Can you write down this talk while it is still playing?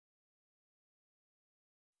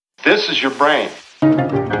This is your brain.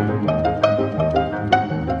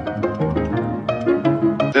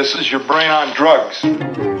 This is your brain on drugs.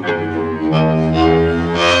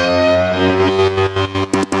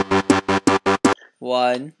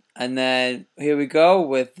 One, and then here we go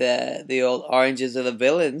with the old Oranges Are the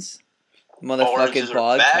Villains motherfucking Oranges are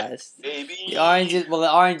podcast. back, baby.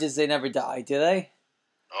 The oranges, they never die, do they?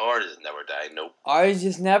 Oranges never die, nope.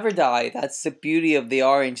 Oranges never die. That's the beauty of the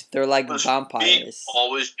orange. They're like vampires.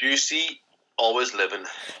 Always juicy, always living.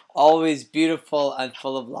 Always beautiful and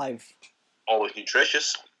full of life. Always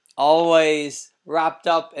nutritious. Always wrapped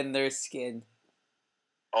up in their skin.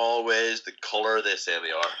 Always the colour they say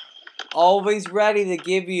they are. Always ready to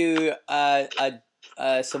give you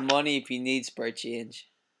some money if you need spare change.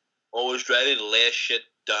 Always ready to lay shit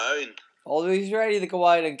down. Always ready to go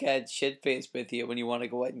out and get shit-faced with you when you want to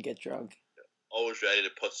go out and get drunk. Always ready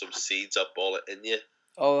to put some seeds up all in you.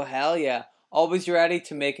 Oh, hell yeah. Always ready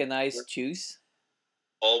to make a nice juice.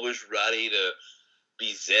 Always ready to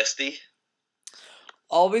be zesty.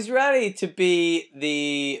 Always ready to be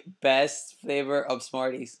the best flavor of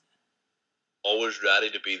Smarties. Always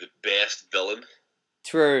ready to be the best villain.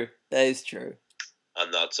 True. That is true.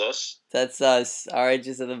 And that's us. That's us.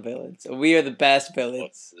 Oranges are the villains. We are the best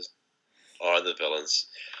villains. Are the villains.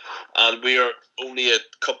 And we are only a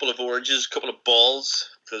couple of oranges, a couple of balls,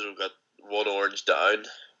 because we've got one orange down.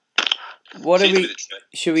 What do we...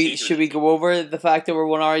 Should we go over the fact that we're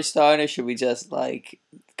one orange down, or should we just, like,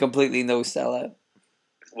 completely no sell it?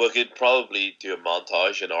 We could probably do a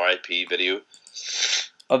montage, an RIP video.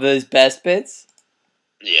 Of those best bits?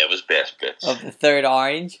 Yeah, it was best bits. Of the third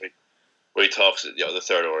orange? Where he talks, the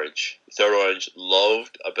third orange. The third orange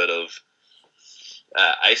loved a bit of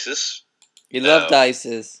ISIS. He loved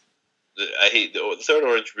ISIS. The third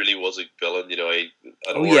orange really was a villain, an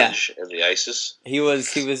orange in the ISIS. He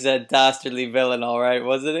was a dastardly villain, alright,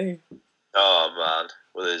 wasn't he? Oh man,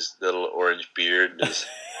 with his little orange beard and his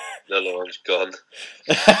little orange gun.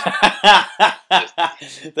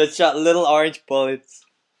 That shot little orange bullets.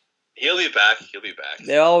 He'll be back.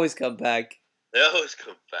 They always come back. They always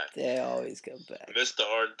come back. Miss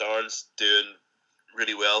Darn. Darn's doing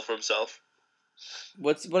really well for himself.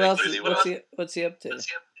 What's he up to?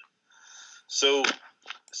 So,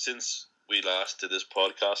 since we last did this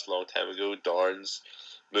podcast a long time ago, Darn's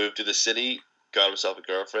moved to the city, got himself a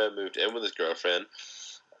girlfriend, moved in with his girlfriend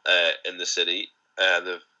in the city, and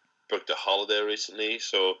they've booked a holiday recently,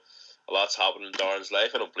 so a lot's happened in Darn's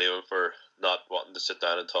life. I don't blame him for not wanting to sit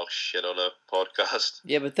down and talk shit on a podcast.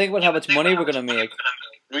 Yeah, but think about how much money we're going to make.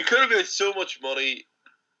 We could have made so much money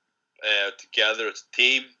together as a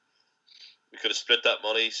team. We could have split that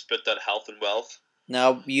money, split that health and wealth.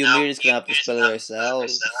 Now, you and me are just going to have to split it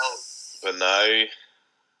ourselves. But now,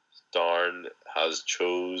 Darn has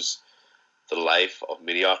chose the life of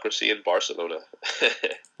mediocrity in Barcelona.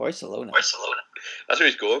 Barcelona? That's where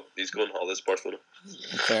he's going. He's going on holidays to Barcelona.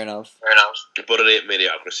 Fair enough. But it ain't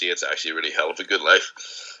mediocrity. It's actually a really hell of a good life.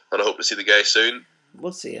 And I hope to see the guy soon.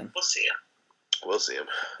 We'll see him.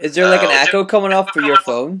 Is there like an echo coming off for your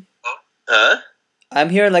phone? Huh? I'm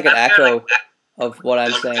hearing like an echo of what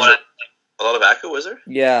I'm saying. A lot of echo, is there?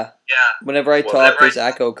 Yeah. Whenever I talk, there's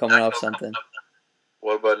echo coming off something.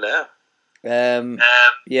 What about now?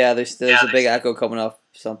 Yeah, there's a big echo coming off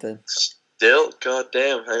something. Still? God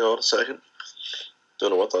damn, hang on a second.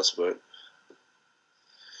 Don't know what that's about.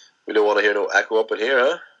 We don't want to hear no echo up in here,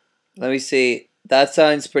 huh? Let me see. That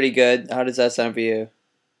sounds pretty good. How does that sound for you?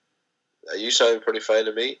 You sound pretty fine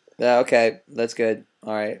to me. Yeah, okay. That's good.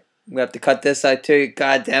 Alright. I'm gonna have to cut this out too.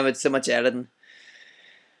 God damn it, so much editing.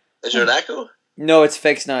 Is there an echo? No, it's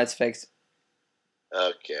fixed now. It's fixed.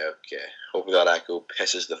 Okay. Hoping that echo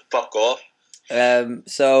pisses the fuck off.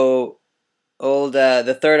 So,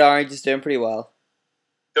 the third orange is doing pretty well.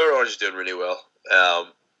 Third orange is doing really well.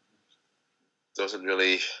 Doesn't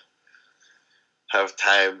really have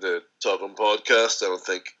time to talk on podcast, I don't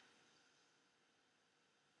think.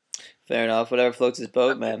 Fair enough. Whatever floats his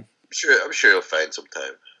boat, man. I'm sure he'll find some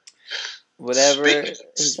time. Whatever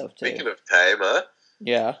he's up to. Speaking of time, huh?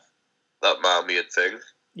 Yeah. That man-made thing.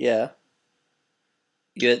 Yeah.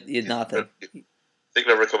 You'd nothing. I think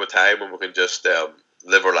there'll come a time when we can just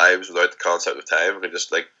live our lives without the concept of time. We can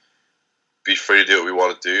just be free to do what we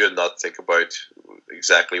want to do and not think about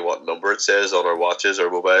exactly what number it says on our watches or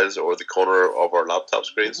mobiles or the corner of our laptop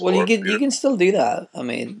screens. Well, you can still do that. I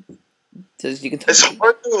mean, it's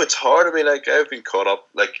hard though. It's hard. I mean, I've been caught up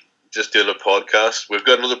just doing a podcast. We've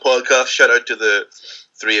got another podcast. Shout out to the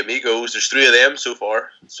three amigos. There's three of them so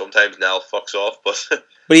far. Sometimes Nal fucks off, but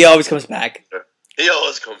he always comes back. He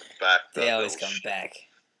always comes back. They always come back.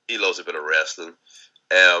 He loves a bit of wrestling.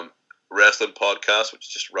 wrestling podcast,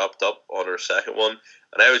 which just wrapped up on our second one,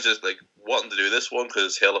 and I was just like wanting to do this one because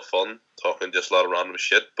it's hella fun talking just a lot of random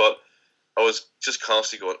shit. But I was just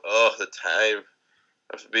constantly going, "Oh, the time!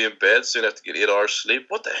 I have to be in bed soon. I have to get 8 hours sleep.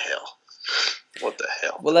 What the hell? What the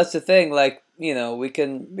hell?" Well, that's the thing. Like, you know, we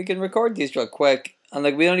can record these real quick, and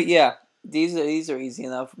like we don't. Yeah, these are easy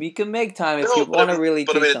enough. We can make time if you want to really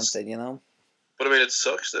do something. You know. But I mean, it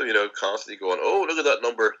sucks though. You know, constantly going, "Oh, look at that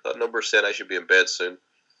number. That number said I should be in bed soon."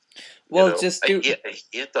 Well, you know, just do. I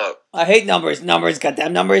hate that. I hate numbers. Numbers,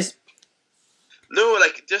 goddamn numbers. No,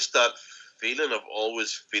 like just that feeling of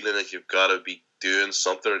always feeling like you've got to be doing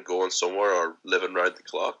something or going somewhere or living round the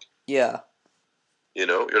clock. Yeah. You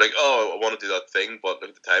know, you're like, oh, I want to do that thing, but look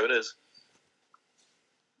at the time it is.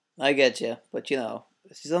 I get you, but you know,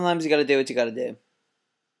 sometimes you got to do what you got to do.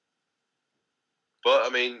 But I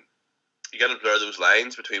mean, you got to blur those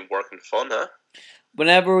lines between work and fun, huh?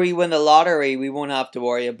 Whenever we win the lottery, we won't have to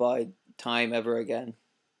worry about time ever again.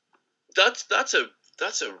 That's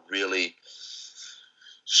a really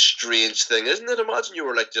strange thing, isn't it? Imagine you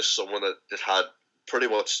were like just someone that had pretty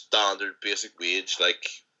much standard basic wage, like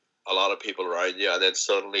a lot of people around you, and then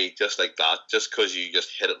suddenly just like that, just because you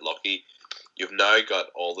just hit it lucky, you've now got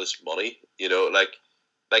all this money. You know, like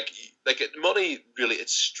money. Really,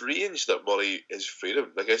 it's strange that money is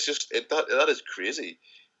freedom. Like it's just that is crazy.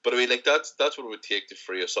 But I mean, like that's what it would take to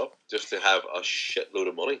free us up, just to have a shitload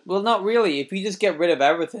of money. Well, not really. If you just get rid of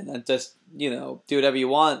everything and just, you know, do whatever you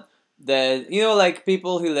want, then, you know, like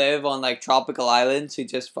people who live on like tropical islands who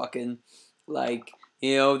just fucking like,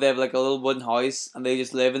 you know, they have like a little wooden house and they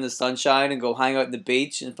just live in the sunshine and go hang out on the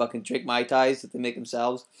beach and fucking drink Mai Tais that they make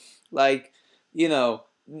themselves. Like, you know,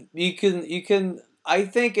 you can. I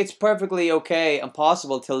think it's perfectly okay and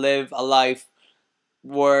possible to live a life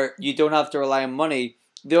where you don't have to rely on money.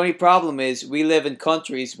 The only problem is we live in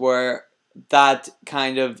countries where that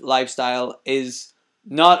kind of lifestyle is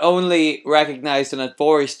not only recognized and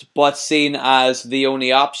enforced, but seen as the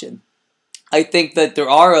only option. I think that there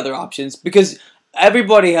are other options because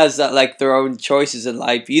everybody has that, like, their own choices in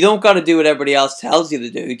life. You don't got to do what everybody else tells you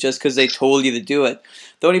to do just because they told you to do it.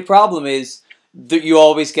 The only problem is that you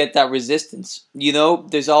always get that resistance. You know,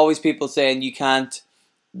 there's always people saying you can't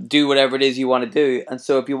do whatever it is you want to do, and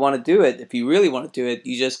so if you want to do it, if you really want to do it,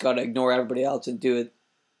 you just got to ignore everybody else and do it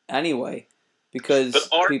anyway because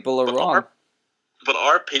people are wrong. But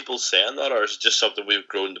are people saying that, or is it just something we've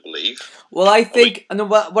grown to believe? Well, I think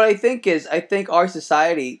what I think is I think our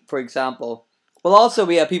society, for example, well, also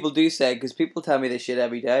people do say, because people tell me this shit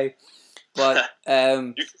every day, but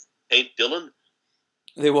you paint Dylan.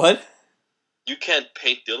 They what? You can't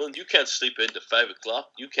paint Dylan. You can't sleep into 5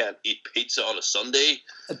 o'clock. You can't eat pizza on a Sunday.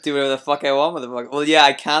 Do whatever the fuck I want with the fuck. Well, yeah,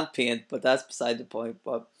 I can't paint, but that's beside the point.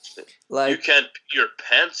 But like, you can't pee your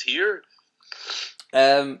pants here.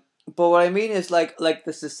 But what I mean is like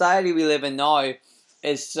the society we live in now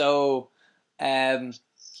is so,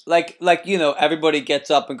 like you know, everybody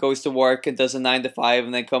gets up and goes to work and does a 9 to 5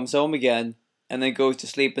 and then comes home again and then goes to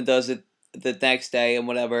sleep and does it the next day and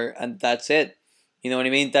whatever, and that's it. You know what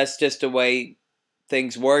I mean? That's just the way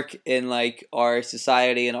things work in like our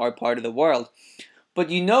society and our part of the world.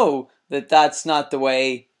 But you know that that's not the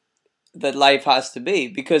way that life has to be,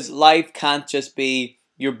 because life can't just be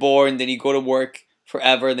you're born, then you go to work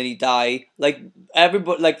forever, and then you die. Like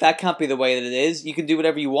everybody, like that can't be the way that it is. You can do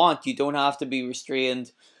whatever you want. You don't have to be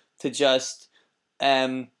restrained to just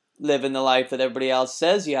live in the life that everybody else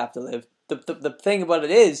says you have to live. The thing about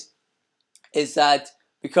it is that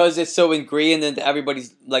because it's so ingrained into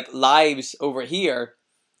everybody's like lives over here,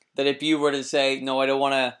 that if you were to say, no, I don't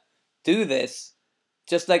want to do this,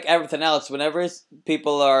 just like everything else, whenever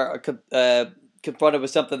people are confronted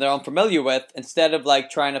with something they're unfamiliar with, instead of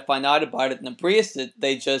like trying to find out about it and embrace it,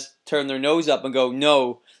 they just turn their nose up and go,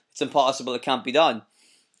 no, it's impossible, it can't be done.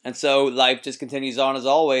 And so life just continues on as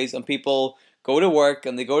always, and people go to work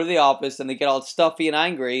and they go to the office and they get all stuffy and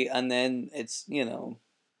angry, and then it's, you know.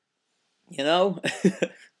 That's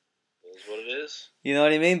what it is. You know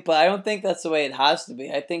what I mean? But I don't think that's the way it has to be.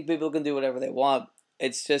 I think people can do whatever they want.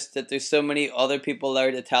 It's just that there's so many other people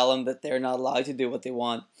there to tell them that they're not allowed to do what they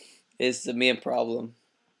want is the main problem.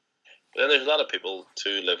 But then there's a lot of people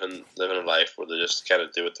too living a life where they just kind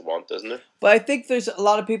of do what they want, isn't there? But I think there's a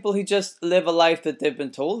lot of people who just live a life that they've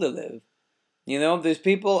been told to live. You know, there's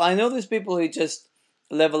people who just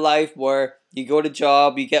live a life where you go to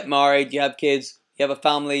job, you get married, you have kids, you have a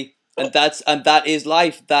family. And that is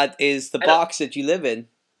life. That is the box that you live in.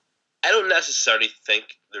 I don't necessarily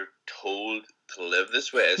think they're told to live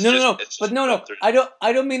this way. No.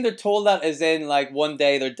 I don't mean they're told that as in like one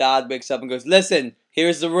day their dad wakes up and goes, "Listen,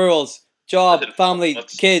 here's the rules: job, family,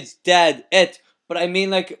 kids, dad, it." But I mean,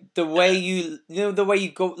 like the way the way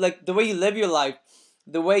you go, like the way you live your life,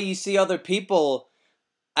 the way you see other people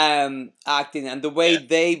acting, and the way Yeah.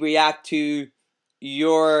 they react to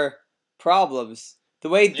your problems, the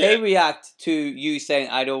way they Yeah. react to you saying,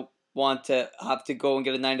 "I don't want to have to go and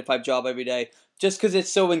get a 9 to 5 job every day," just because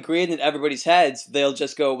it's so ingrained in everybody's heads, they'll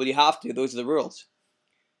just go, "Well, you have to. Those are the rules."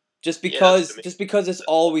 Just Yeah, that's because, to me. just because it's That's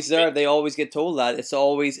always to me. there, they always get told that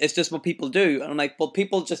it's just what people do, and I'm like, well,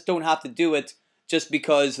 people just don't have to do it just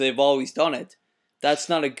because they've always done it. That's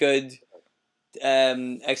not a good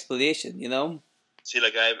explanation, you know. See,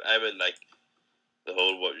 like I'm in like the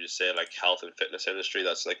whole what you say like health and fitness industry.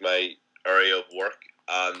 That's like my area of work,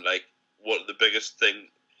 and like what the biggest thing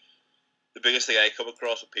I come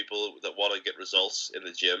across with people that want to get results in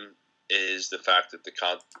the gym is the fact that they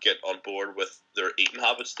can't get on board with their eating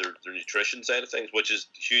habits, their nutrition side of things, which is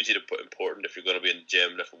hugely important if you're going to be in the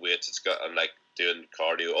gym, lifting weights. It's got and like doing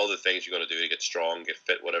cardio, all the things you're going to do to get strong, get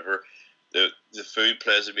fit, whatever. The food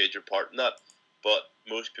plays a major part in that, but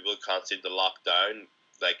most people can't seem to lock down.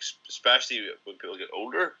 Like especially when people get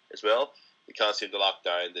older as well, they can't seem to lock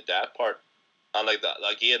down the diet part. And like that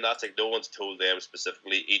again, that's like no one's told them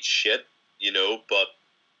specifically eat shit, you know. But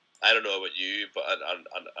I don't know about you, but and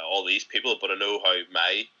all these people, but I know how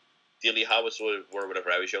my daily habits were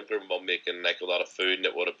whenever I was younger. Mum making like a lot of food, and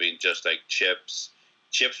it would have been just like chips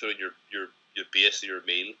were your base of your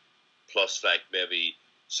meal, plus like maybe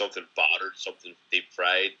something battered, something deep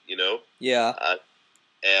fried, you know. Yeah.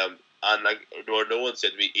 And like no one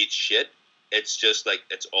said to me eat shit. It's just like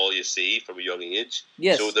it's all you see from a young age.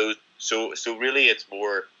 Yes. So really, it's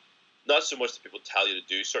more not so much that people tell you to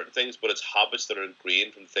do certain things, but it's habits that are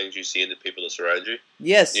ingrained from things you see in the people that surround you.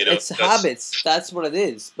 Yes, You know, it's habits. That's what it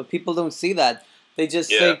is. But people don't see that. They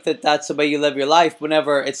just Yeah. think that that's the way you live your life.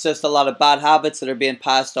 Whenever it's just a lot of bad habits that are being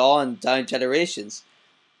passed on down generations.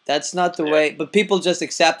 That's not the Yeah. way. But people just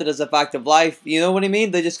accept it as a fact of life. You know what I mean?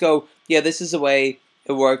 They just go, "Yeah, this is the way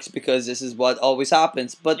it works because this is what always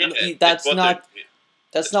happens." But Yeah, that's it's not.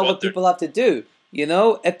 That's it's not what what people have to do. You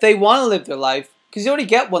know, if they want to live their life, because you only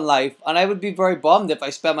get one life, and I would be very bummed if I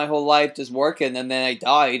spent my whole life just working and then I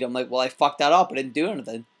died. I'm like, well, I fucked that up. I didn't do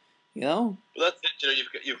anything. You know? Well, that's it. You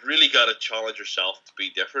know, you've really got to challenge yourself to be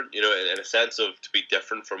different. You know, in a sense of to be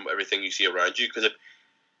different from everything you see around you, because if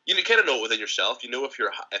you kind of know it within yourself, you know if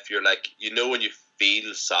you're like you know when you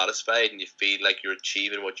feel satisfied and you feel like you're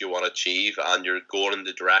achieving what you want to achieve and you're going in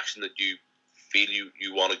the direction that you feel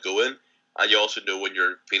you want to go in, and you also know when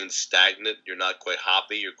you're feeling stagnant, you're not quite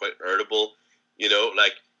happy, you're quite irritable, you know,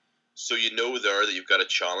 like. So you know there that you've got to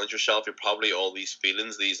challenge yourself. You're probably all these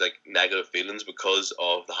feelings, these like negative feelings, because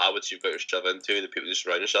of the habits you've got yourself into, the people you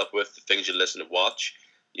surround yourself with, the things you listen and watch.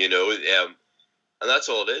 You know, and that's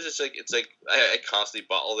all it is. It's like I constantly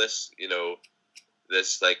battle this, you know,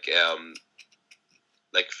 this like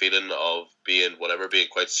feeling of being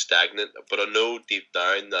quite stagnant. But I know deep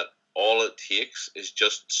down that all it takes is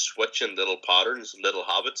just switching little patterns, little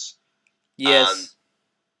habits, Yes.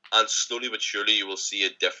 and slowly but surely you will see a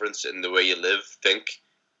difference in the way you live, think,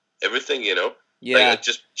 everything. You know. Yeah. Like it's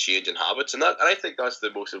just changing habits, and I think that's the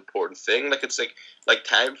most important thing. Like it's like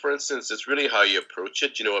time, for instance, it's really how you approach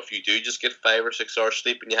it. You know, if you do just get 5 or 6 hours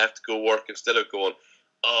sleep and you have to go work, instead of going,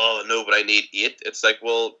 oh no, but I need 8, it's like,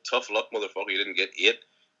 well, tough luck, motherfucker, you didn't get 8,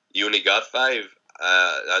 you only got 5,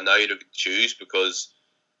 and now you don't get to choose because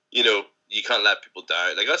you know you can't let people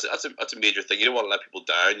down. Like that's a major thing. You don't want to let people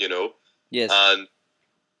down. You know, Yes. and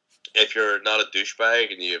if you're not a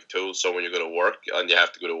douchebag and you've told someone you're going to work and you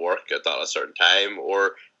have to go to work at that a certain time,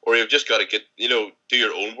 or you've just got to get, you know, do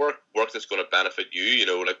your own work that's going to benefit you, you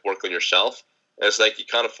know, like work on yourself. And it's like you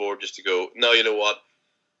can't afford just to go, no, you know what,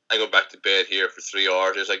 I'm going back to bed here for 3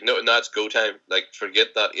 hours. It's like, no, it's go time. Like,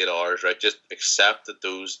 forget that 8 hours, right? Just accept that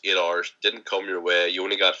those 8 hours didn't come your way. You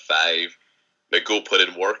only got 5. Now go put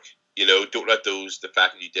in work. You know, don't let the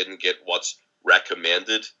fact that you didn't get what's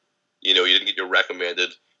recommended, you know, you didn't get your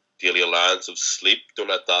recommended daily allowance of sleep, don't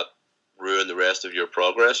let that ruin the rest of your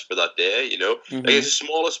progress for that day, you know. Mm-hmm. Like it's the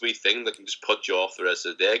smallest wee thing that can just put you off the rest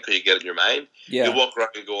of the day because you get it in your mind. Yeah. You walk around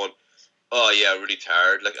going, oh yeah, I'm really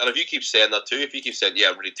tired. Like, and if you keep saying that too, if you keep saying, yeah,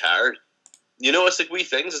 I'm really tired, you know, it's like wee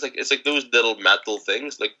things. It's like those little mental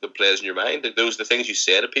things, like that plays in your mind. Like the things you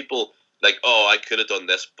say to people, like, oh, I could have done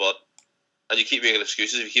this, but, and you keep making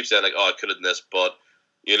excuses. If you keep saying like, oh, I could have done this, but,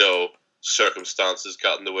 you know, circumstances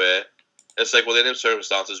got in the way. It's like, well, then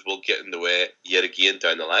circumstances will get in the way yet again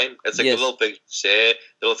down the line. It's like Yes. the little things you say,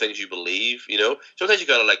 the little things you believe, you know. Sometimes you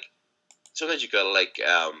gotta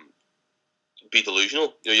be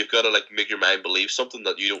delusional. You know, you've got to like make your mind believe something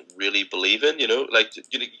that you don't really believe in. You know, like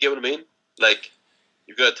you get what I mean? Like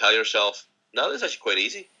you've got to tell yourself, no, this is actually quite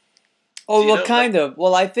easy. Oh, Do you well, know? kind of.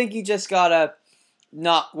 Well, I think you just gotta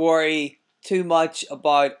not worry too much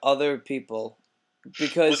about other people. Well,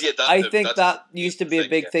 Because yeah, I think that's that the used to be a thing.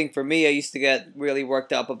 big Yeah, thing for me. I used to get really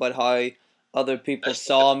worked up about how other I people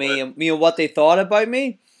still get saw about me it. and what they thought about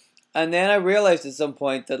me. And then I realized at some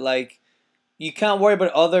point that like you can't worry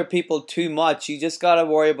about other people too much. You just gotta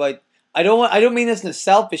worry about. I don't mean this in a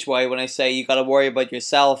selfish way when I say you gotta worry about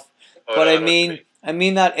yourself, Oh but no, I know what you mean. I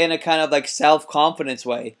mean that in a kind of like self confidence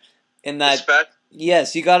way. In that, Respect,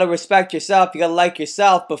 yes, you gotta respect yourself. You gotta like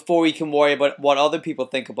yourself before you can worry about what other people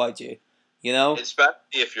think about you. You know? especially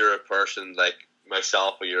if you're a person like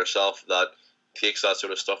myself or yourself that takes that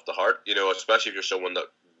sort of stuff to heart. You know, especially if you're someone that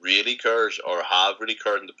really cares or have really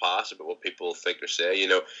cared in the past about what people think or say. You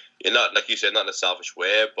know, you're not, like you said, not in a selfish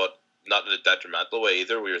way, but not in a detrimental way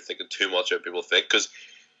either, where you're thinking too much about people think, because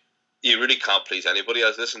you really can't please anybody. I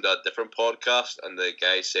was listening to a different podcast, and the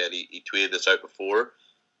guy said he tweeted this out before,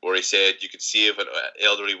 where he said you could save an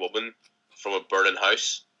elderly woman from a burning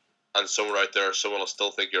house, and somewhere out there, someone will still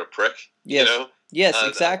think you're a prick. You Yes. know, Yes, and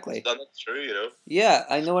exactly. that's true. You know, Yeah,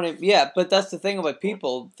 I know what I. Yeah, but that's the thing about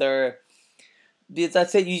people.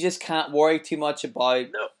 That's it. You just can't worry too much about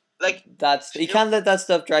no, like You you know, can't let that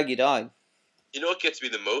stuff drag you down. you know what gets me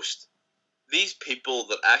the most? These people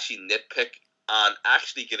that actually nitpick and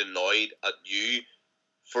actually get annoyed at you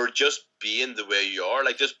for just being the way you are,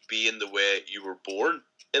 like just being the way you were born,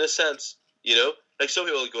 in a sense. You know, like some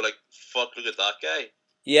people go like, "Fuck, look at that guy,"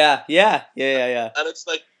 Yeah, yeah, yeah, yeah, yeah. and it's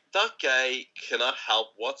like that guy cannot help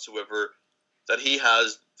whatsoever that he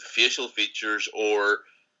has the facial features or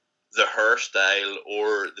the hairstyle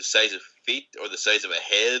or the size of feet or the size of a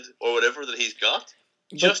head or whatever that he's got.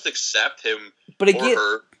 But Just accept him or again,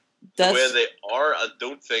 her the way that's they are and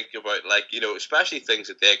don't think about, like, you know, especially things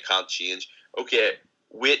that they can't change. Okay,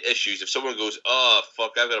 weight issues. If someone goes, "Oh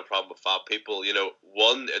fuck, I've got a problem with fat people," you know,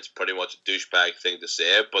 one, it's pretty much a douchebag thing to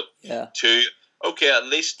say, but yeah. two, okay, at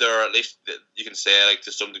least you can say, like,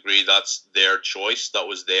 to some degree that's their choice. That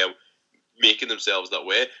was them making themselves that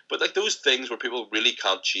way. But like those things where people really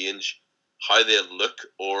can't change how they look,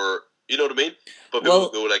 or you know what I mean. But people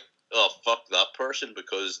Well, go like, "Oh fuck that person,"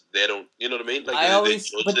 because they don't. You know what I mean? Like I they always,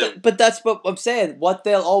 judge them. but that's what I'm saying. What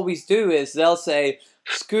they'll always do is they'll say,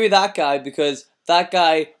 "Screw that guy," because that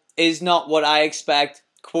guy is not what I expect,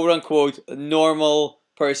 quote unquote, a normal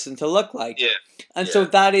person to look like. Yeah, And so yeah.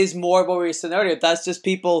 that is more what we were saying earlier. That's just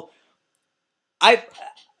people. I,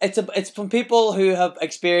 it's from people who have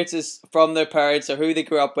experiences from their parents or who they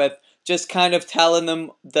grew up with, just kind of telling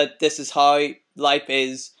them that this is how life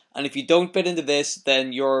is, and if you don't fit into this,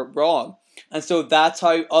 then you're wrong. And so that's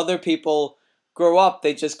how other people grow up.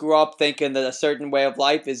 They just grow up thinking that a certain way of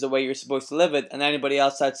life is the way you're supposed to live it, and anybody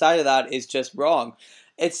else outside of that is just wrong.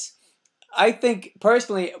 It's I think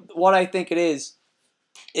personally, what I think it is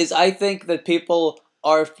I think that people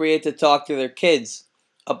are afraid to talk to their kids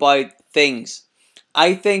about things.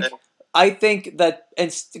 I think I think that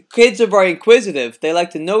kids are very inquisitive. They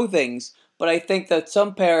like to know things, but I think that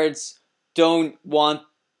some parents don't want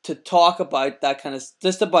to talk about that kind of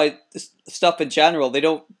just about stuff in general. They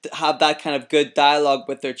don't have that kind of good dialogue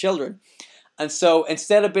with their children. And so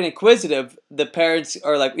instead of being inquisitive, the parents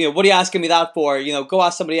are like, what are you asking me that for? Go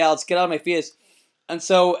ask somebody else. Get out of my face. And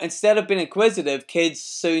so instead of being inquisitive, kids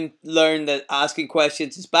soon learn that asking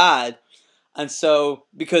questions is bad. And so,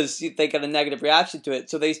 because they get a negative reaction to it,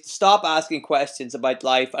 so they stop asking questions about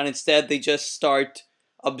life and instead they just start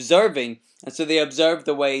observing. And so they observe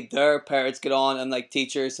the way their parents get on and like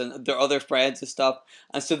teachers and their other friends and stuff.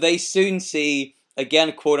 And so they soon see,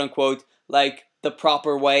 again, quote unquote, like the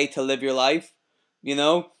proper way to live your life.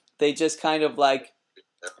 They just kind of like,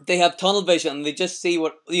 they have tunnel vision and they just see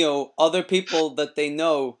what, other people that they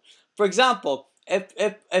know. For example,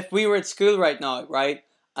 if we were at school right now, right?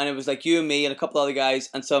 And it was like you and me and a couple other guys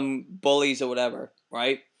and some bullies or whatever,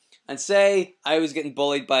 right? And say I was getting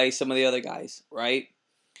bullied by some of the other guys, right?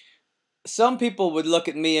 Some people would look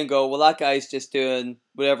at me and go, well, that guy's just doing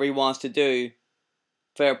whatever he wants to do.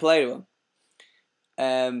 Fair play to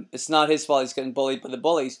him. It's not his fault he's getting bullied by the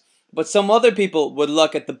bullies. But some other people would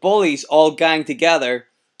look at the bullies all gang together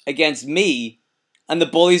against me, and the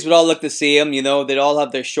bullies would all look the same, they'd all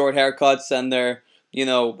have their short haircuts and their,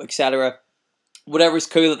 etc. Whatever's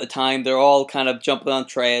cool at the time, they're all kind of jumping on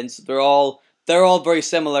trends. They're all very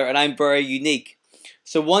similar, and I'm very unique.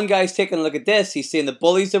 So one guy's taking a look at this. He's seeing the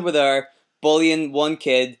bullies over there bullying one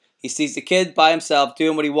kid. He sees the kid by himself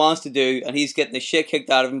doing what he wants to do, and he's getting the shit kicked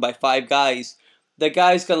out of him by 5 guys. The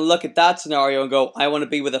guy's going to look at that scenario and go, I want to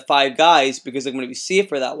be with the 5 guys because I'm going to be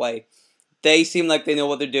safer that way. They seem like they know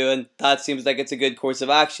what they're doing. That seems like it's a good course of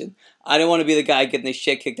action. I don't want to be the guy getting the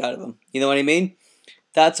shit kicked out of him. You know what I mean?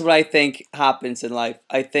 That's what I think happens in life.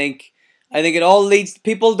 I think it all leads.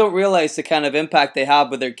 People don't realize the kind of impact they have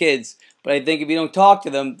with their kids, but I think if you don't talk to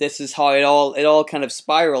them, this is how it all kind of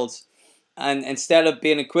spirals. And instead of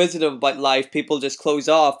being inquisitive about life, people just close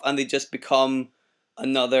off and they just become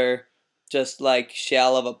another, just like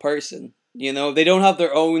shell of a person. You know, they don't have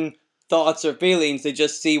their own thoughts or feelings. They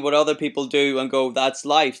just see what other people do and go, "That's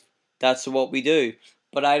life. That's what we do."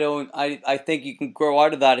 But I don't. I think you can grow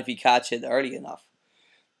out of that if you catch it early enough.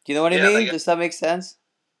 Do you know what I Yeah, mean? like Does that make sense?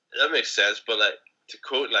 that makes sense. But like to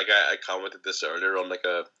quote, like I commented this earlier on like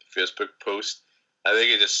a Facebook post. I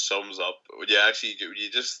think it just sums up when you actually you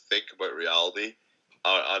just think about reality,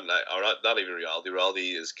 or not even reality.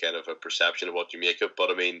 Reality is kind of a perception of what you make it.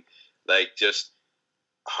 But I mean, like just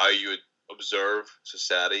how you would observe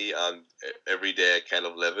society and everyday kind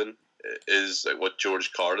of living is like what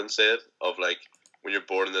George Carlin said of like when you're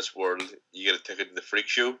born in this world, you get a ticket to the freak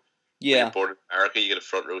show. When you're Yeah. born in America, you get a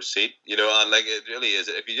front row seat. You know, and like it really is.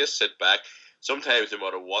 If you just sit back, sometimes no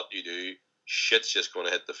matter what you do, shit's just going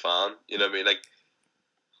to hit the fan. You know what I mean? Like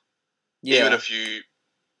even Yeah. if you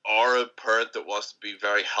are a parent that wants to be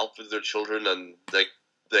very helpful to their children and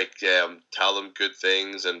tell them good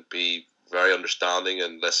things and be very understanding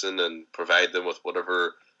and listen and provide them with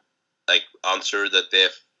whatever like answer that they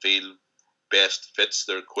feel best fits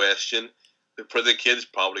their question. For the kid's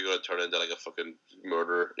probably going to turn into like a fucking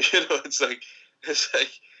murderer. You know, it's like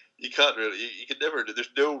you can't really you can never. There's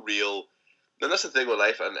no real. And that's the thing with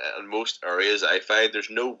life, and in most areas, I find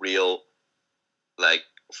there's no real like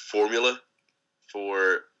formula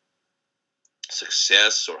for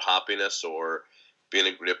success or happiness or being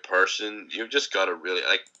a great person. You've just got to really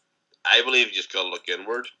like. I believe you just got to look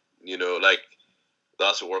inward. You know, like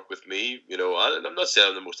that's what worked with me. You know, and I'm not saying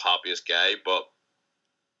I'm the most happiest guy, but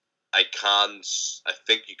I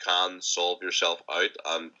think you can solve yourself out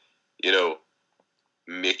and you know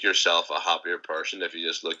make yourself a happier person if you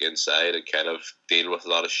just look inside and kind of deal with a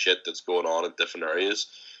lot of shit that's going on in different areas.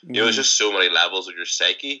 You know, there's Mm. just so many levels of your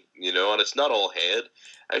psyche, you know, and it's not all head.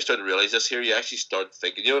 I started to realize this here. You actually start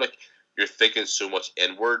thinking, you know, like you're thinking so much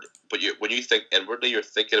inward, but when you think inwardly, you're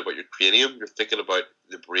thinking about your cranium, you're thinking about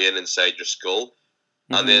the brain inside your skull,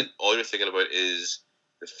 and Mm-hmm. then all you're thinking about is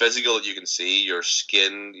the physical that you can see, your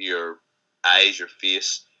skin, your eyes, your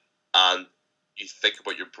face, and you think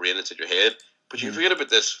about your brain inside your head. But you Mm-hmm. forget about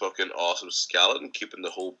this fucking awesome skeleton keeping the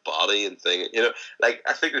whole body and thing. You know, like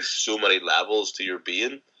I think there's so many levels to your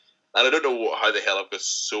being, and I don't know how the hell I've got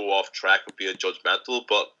so off track with being judgmental,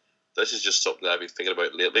 but this is just something I've been thinking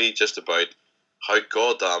about lately, just about how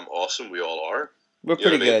goddamn awesome we all are. We're You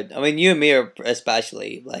know pretty what I mean? good. I mean, you and me are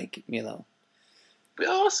especially like, you know, We're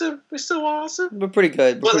awesome. We're so awesome. we're pretty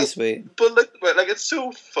good. We're But pretty sweet. like it's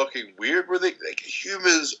so fucking weird. Where they like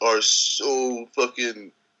humans are so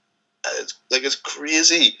fucking it's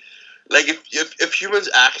crazy. Like if humans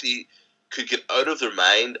actually could get out of their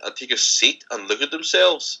mind and take a seat and look at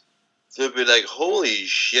themselves, they'd be like, "Holy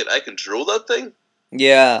shit, I control that thing."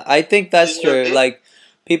 Yeah, I think that's You know what I true. mean? Like,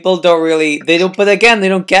 people don't really, they don't, but again, they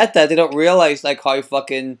don't get that. They don't realize, like, how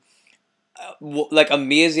fucking, like,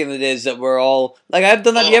 amazing it is that we're all, like, I've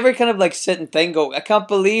done that. You Oh, ever kind of, like, sit and think, go, I can't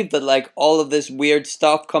believe that, like, all of this weird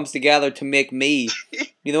stuff comes together to make me.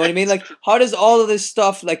 You know what I mean? it's Like, how does all of this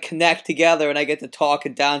stuff, like, connect together and I get to talk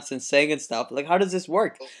and dance and sing and stuff? Like, how does this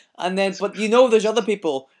work? And then, but you know, there's other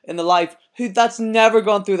people in the life who that's never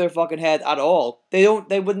gone through their fucking head at all. They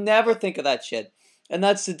would never think of that shit. And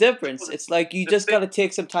that's the difference. It's like you the just thing. gotta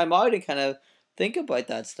take some time out and kind of think about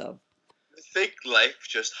that stuff. Think life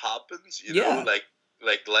just happens. You know, Yeah.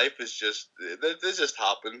 like life is just this just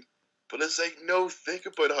happened. But it's like no, think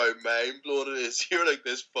about how mind blowing it is. You're like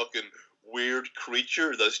this fucking weird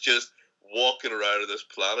creature that's just walking around on this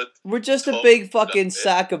planet We're just a talking big to that fucking bit.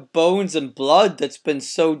 sack of bones and blood that's been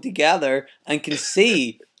sewed together and can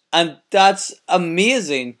see. And that's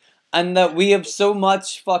amazing. And that we have so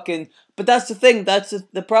much fucking. But that's the thing.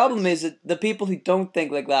 The problem is that the people who don't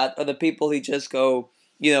think like that are the people who just go,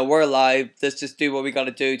 you know, we're alive. Let's just do what we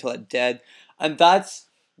gotta do till I'm dead. And that's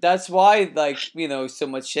why, like, you know, so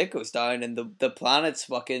much shit goes down and the planet's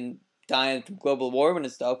fucking dying from global warming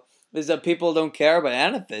and stuff. Is that people don't care about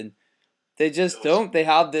anything. They just No, it's don't. They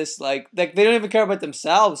have this like they don't even care about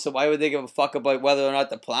themselves. So why would they give a fuck about whether or not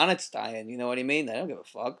the planet's dying? You know what I mean? They don't give a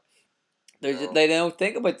fuck. no. They don't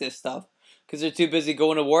think about this stuff because they're too busy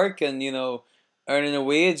going to work and you know earning a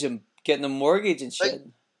wage and getting a mortgage and Like shit.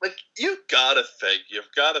 like you've gotta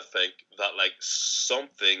think that like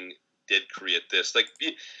something did create this. Like do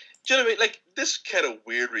you know what I mean? Like this kind of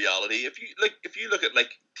weird reality. If you look at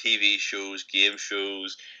like TV shows, game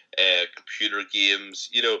shows, computer games,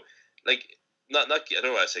 you know, like not I don't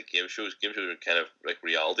know why I say game shows. Game shows are kind of like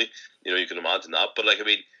reality. You know, you can imagine that. But like, I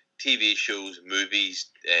mean, TV shows, movies,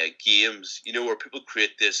 games. You know, where people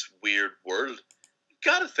create this weird world. You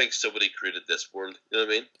gotta think somebody created this world. You know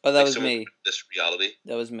what I mean? Oh, that Like was someone me. created this reality.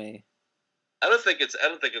 That was me. I don't think it's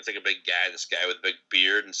like a big guy in the sky with a big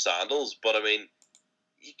beard and sandals. But I mean,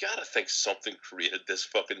 you gotta think something created this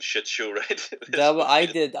fucking shit show, right? I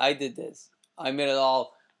did this. I made it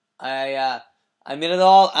all. I made it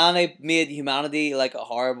all, and I made humanity like a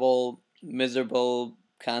horrible, miserable,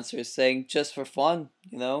 cancerous thing just for fun.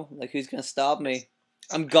 You know, like who's gonna stop me?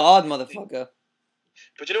 I'm God, motherfucker.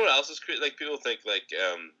 But you know what else is crazy? Like people think like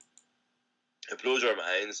it blows our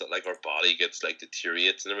minds that like our body gets like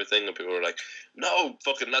deteriorates and everything, and people are like, no,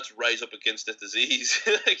 fucking let's rise up against this disease.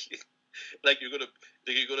 like you're gonna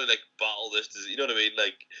like battle this disease. You know what I mean?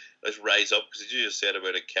 Like let's rise up because you just said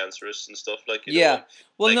about it cancerous and stuff. Like you Yeah. know,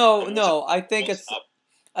 Well, like, no, and no. I think once it's it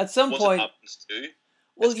hap- at some once it point. happens too,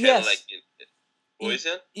 Well, it's kind of yes. like what You, is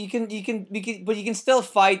it? but you can still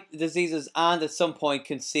fight diseases and at some point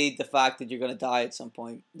concede the fact that you're gonna die at some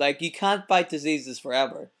point. Like you can't fight diseases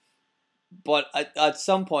forever. But at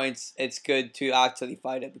some points, it's good to actually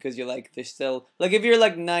fight it because you're like, there's still like if you're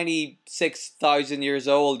like 96,000 years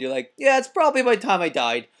old, you're like, yeah, it's probably by the time I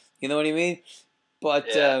died. You know what I mean? But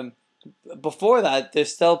Yeah. before that,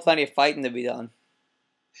 there's still plenty of fighting to be done.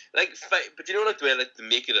 Like, but you know, like the way like to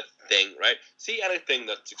make it a thing, right? See, anything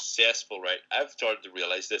that's successful, right? I've started to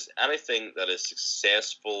realize this. Anything that is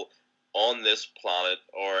successful on this planet,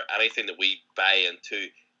 or anything that we buy into,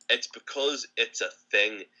 it's because it's a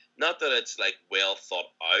thing. Not that it's like well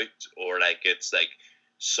thought out, or like it's like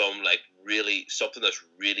some like really something that's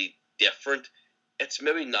really different. It's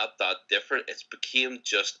maybe not that different. It's became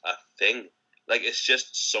just a thing. Like it's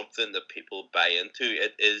just something that people buy into.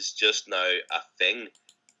 It is just now a thing,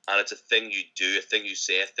 and it's a thing you do, a thing you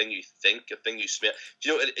say, a thing you think, a thing you smell.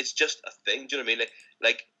 Do you know? It's just a thing. Do you know what I mean?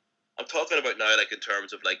 Like I'm talking about now, like in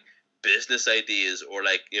terms of like business ideas, or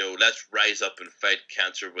like you know, let's rise up and fight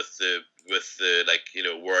cancer with the like you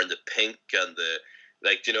know wearing the pink and the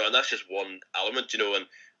like you know, and that's just one element, you know, and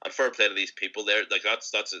fair play to these people there. Like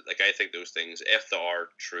that's like I think those things, if they are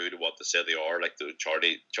true to what they say they are, like the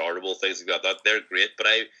charitable things like that they're great. But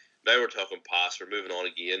now we're talking past. We're moving on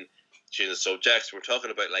again. Changing subjects. We're talking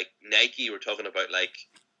about like Nike. We're talking about like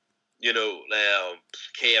you know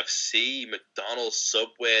KFC, McDonald's,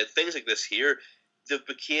 Subway, things like this here. They've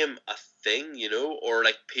became a thing, you know, or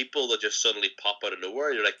like people that just suddenly pop out of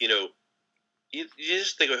nowhere. You're like, you know, you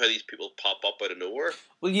just think of how these people pop up out of nowhere.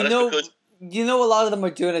 Well, And it's because a lot of them are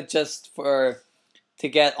doing it just for to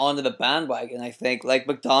get onto the bandwagon. I think like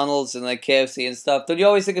McDonald's and like KFC and stuff. Don't you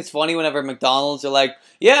always think it's funny whenever McDonald's are like,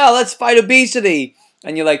 yeah, let's fight obesity,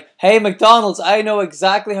 and you're like, hey, McDonald's, I know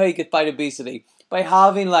exactly how you could fight obesity by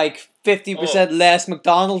having like 50% less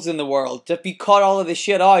McDonald's in the world. If you cut all of this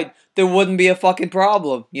shit out, there wouldn't be a fucking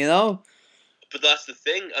problem, you know? but that's the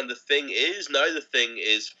thing, and the thing is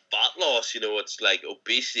fat loss. You know, it's like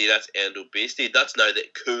obesity. That's end obesity. That's now the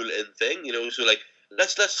cool in thing. You know, so like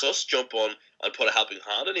let's us jump on and put a helping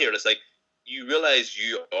hand in here. And it's like you realize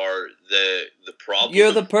you are the problem.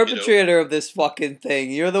 You're the You know? perpetrator of this fucking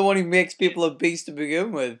thing. You're the one who makes people obese to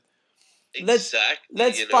begin with. Exactly.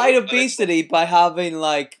 Let's you know? fight And it's obesity by having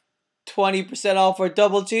like 20% off our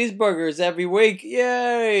double cheeseburgers every week.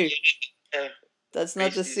 Yay! yeah, That's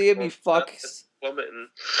not the obesity's same, you fucks. plummeting.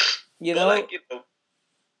 You But know? like you know,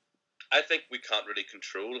 I think we can't really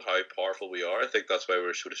control how powerful we are. I think that's why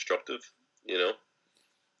we're so destructive. You know.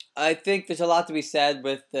 I think there's a lot to be said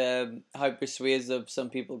with how persuasive some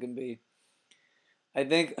people can be. I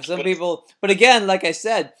think some people, but again, like I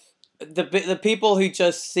said, the people who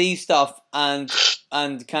just see stuff and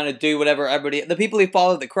kind of do whatever everybody, the people who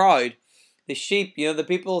follow the crowd, the sheep, you know, the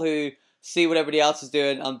people who see what everybody else is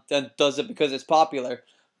doing and does it because it's popular.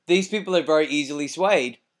 These people are very easily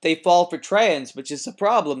swayed. They fall for trends, which is a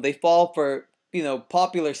problem. They fall for, you know,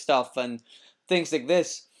 popular stuff and things like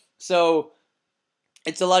this. So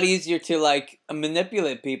it's a lot easier to like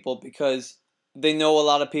manipulate people because they know a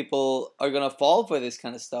lot of people are gonna fall for this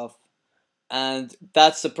kind of stuff, and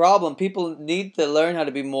that's the problem. People need to learn how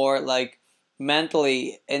to be more like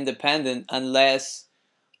mentally independent and less,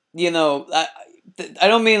 you know. I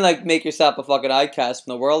don't mean like make yourself a fucking outcast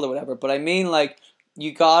from the world or whatever, but I mean like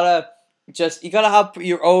you gotta you gotta have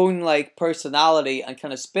your own like personality and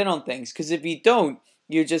kind of spin on things. Because if you don't,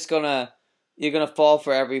 you're just gonna you're gonna fall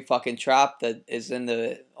for every fucking trap that is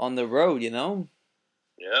on the road, you know?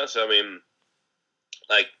 Yeah. So I mean,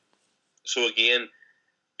 like, so again,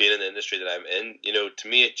 being in the industry that I'm in, you know, to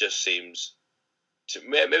me it just seems.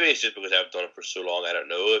 Maybe it's just because I've done it for so long. I don't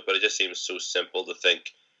know, but it just seems so simple to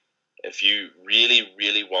think. if you really,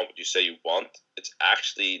 really want what you say you want, it's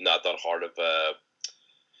actually not that hard of a.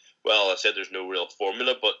 Well, I said there's no real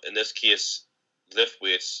formula, but in this case, lift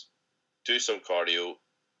weights, do some cardio,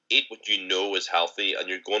 eat what you know is healthy, and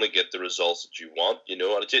you're going to get the results that you want. You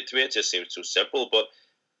know, and to me, it just seems so simple, but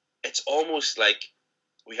it's almost like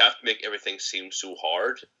we have to make everything seem so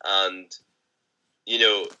hard, and you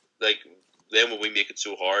know, like then when we make it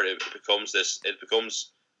so hard, it becomes this. It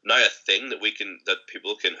becomes now a thing that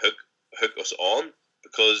people can hook us on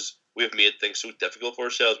because we've made things so difficult for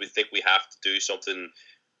ourselves. We think we have to do something,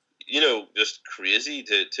 just crazy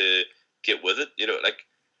to get with it. Like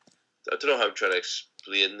I don't know how I'm trying to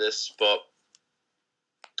explain this, but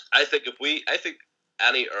I think I think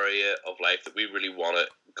any area of life that we really want to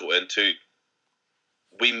go into,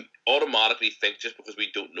 we automatically think just because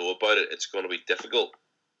we don't know about it, it's going to be difficult.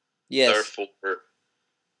 Yes.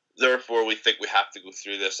 Therefore, we think we have to go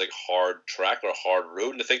through this like hard track or hard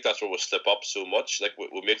road, and I think that's where we slip up so much. Like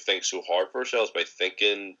we make things so hard for ourselves by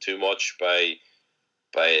thinking too much, by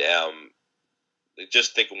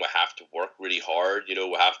just thinking we have to work really hard.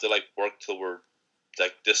 We have to like work till we're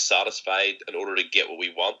like dissatisfied in order to get what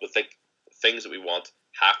we want. We think things that we want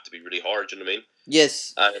have to be really hard. Do you know what I mean?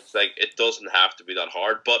 Yes. And it's like it doesn't have to be that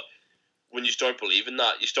hard, but when you start believing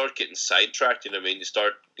that, you start getting sidetracked. You know what I mean? You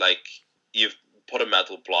start like you've put a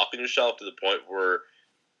mental block on yourself to the point where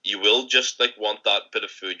you will just like want that bit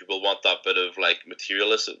of food. You will want that bit of like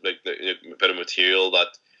materialism, like a bit of material that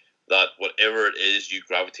whatever it is you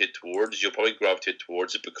gravitate towards, you'll probably gravitate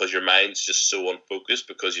towards it because your mind's just so unfocused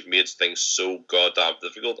because you've made things so goddamn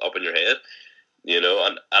difficult up in your head. And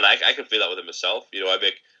I can feel that within myself. I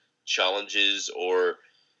make challenges or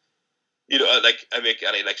like I make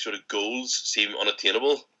any like sort of goals seem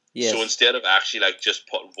unattainable. Yes. So instead of actually like just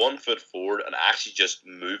putting one foot forward and actually just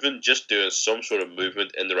moving, just doing some sort of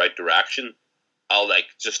movement in the right direction, I'll like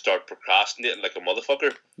just start procrastinating like a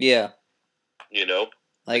motherfucker. Yeah.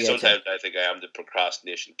 Sometimes I think I am the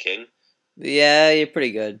procrastination king. Yeah, you're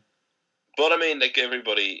pretty good. But I mean, like I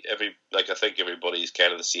think everybody's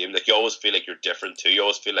kind of the same. Like you always feel like you're different too. You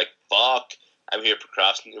always feel like, fuck, I'm here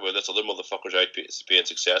procrastinating with this other motherfucker's out being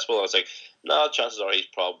successful. And I was like, no, chances are he's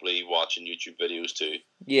probably watching YouTube videos too.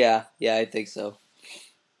 Yeah, I think so.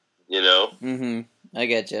 I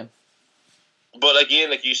get you. But again,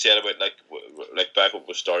 like you said about like back when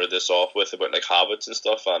we started this off with about like habits and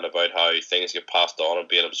stuff and about how things get passed on and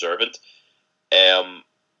being observant.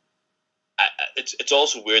 It's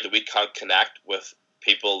also weird that we can't connect with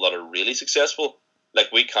people that are really successful. Like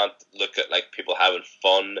we can't look at like people having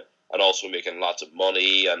fun and also making lots of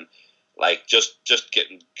money and like just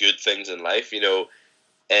getting good things in life.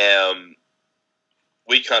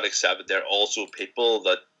 We can't accept that they're also people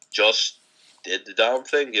that just did the damn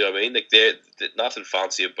thing. You know what I mean? Like they nothing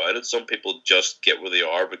fancy about it. Some people just get where they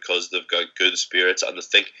are because they've got good spirits and they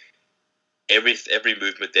think every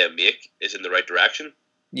movement they make is in the right direction.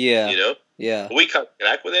 Yeah. Yeah. But we can't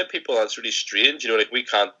connect with them people, and it's really strange. Like we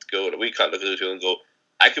can't look at those people and go,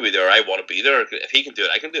 I could be there, I want to be there. If he can do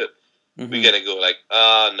it, I can do it. Mm-hmm. We're gonna go like,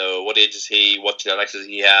 no, what age is he? What genetics does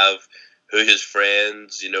he have? Who's his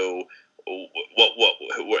friends?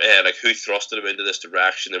 Like who thrusted him into this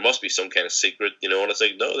direction? There must be some kind of secret, and it's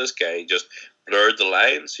like, no, this guy just blurred the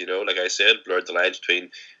lines, like I said, blurred the lines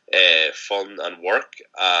between fun and work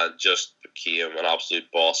and just became an absolute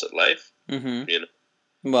boss at life. Mm-hmm.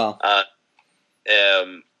 Well,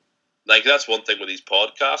 like that's one thing with these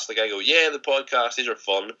podcasts. Like I go, yeah, the podcasts, these are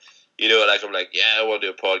fun. Like I'm like, yeah, I want to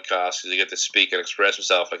do a podcast because I get to speak and express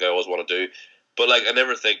myself like I always want to do. But like I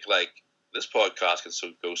never think like this podcast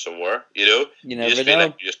can go somewhere. You just feel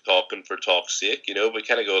like you're just talking for talk's sake. But you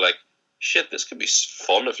kind of go like, shit, this could be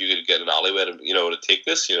fun if you could get an alleyway to take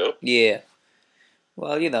this. Yeah.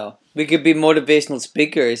 Well, we could be motivational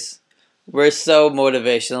speakers. We're so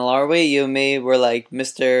motivational, are we? You and me, we're like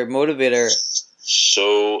Mr. Motivator.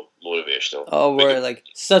 So motivational. Oh, we're like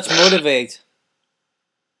such motivate.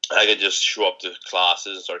 I could just show up to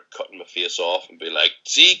classes and start cutting my face off and be like,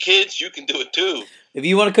 see, kids, you can do it too. If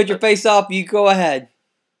you want to cut your face off, you go ahead.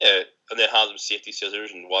 Yeah, and then hand them safety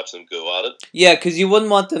scissors and watch them go at it. Yeah, because you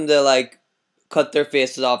wouldn't want them to, like, cut their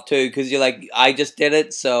faces off too, because you're like, I just did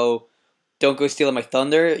it, so don't go stealing my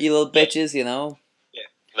thunder, you little bitches, Yeah,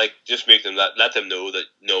 like, just make them, let them know that,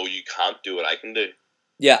 no, you can't do what I can do.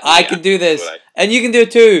 Yeah, I can do this, and you can do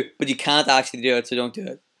it too, but you can't actually do it, so don't do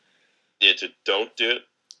it. Yeah, so don't do it,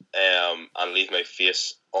 and leave my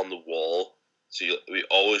face on the wall, so we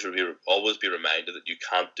always be reminded that you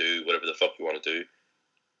can't do whatever the fuck you want to do,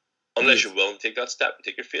 unless you're willing to take that step and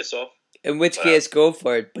take your face off. In which case, go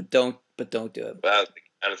for it, but don't do it. Well,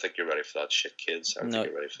 I don't think you're ready for that shit, kids. I don't think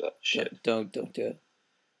you're ready for that shit. Don't do it.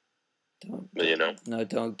 You know. No,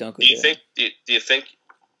 don't go Do you do think? Do you think?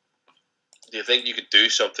 Do you think you could do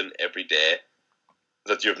something every day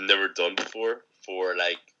that you've never done before for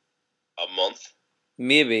like a month?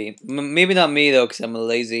 Maybe. Maybe not me, though, because I'm a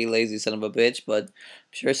lazy son of a bitch, but I'm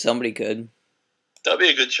sure somebody could. That'd be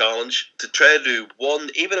a good challenge to try to do one,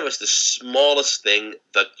 even if it's the smallest thing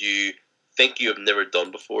that you think you have never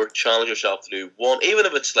done before. Challenge yourself to do one, even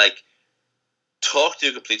if it's like talk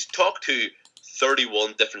to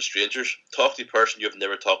 31 different strangers, talk to a person you've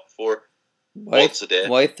never talked before once a day.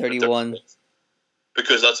 Why for 30 31? minutes.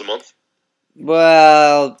 Because that's a month.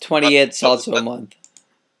 Well, 28 is also a month.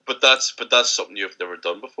 But that's something you've never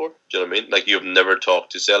done before. Do you know what I mean? Like you've never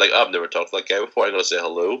talked to say like I've never talked to that guy before. I'm gonna say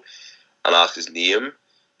hello and ask his name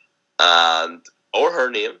and or her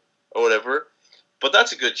name or whatever. But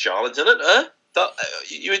that's a good challenge, isn't it? That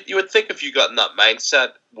you would think if you got in that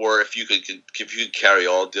mindset, where if you could carry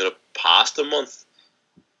on doing it past a month,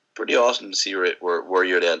 pretty awesome to see where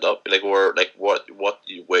you'd end up, like where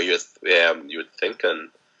you would think and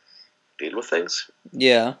deal with things.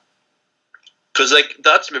 Yeah. Because like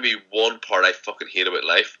that's maybe one part I fucking hate about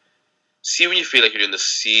life. See when you feel like you're doing the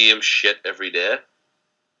same shit every day,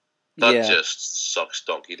 that just sucks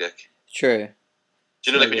donkey dick. True. Do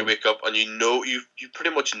you know, like when you wake up and you pretty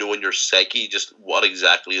much know in your psyche just what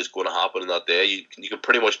exactly is going to happen in that day. You can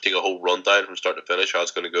pretty much take a whole rundown from start to finish how it's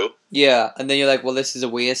going to go. Yeah, and then you're like, well, this is a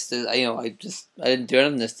waste. I didn't do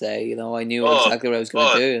anything this day. You know, I knew exactly what I was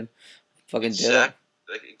going to do, and fucking did it.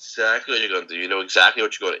 Like exactly what you're going to do. You know exactly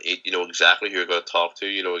what you're going to eat. You know exactly who you're going to talk to.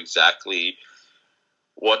 You know exactly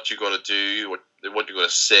what you're going to do. What you're going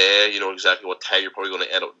to say. You know exactly what time you're probably going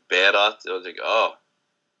to end up in bed at. I was like, oh.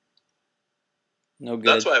 No good.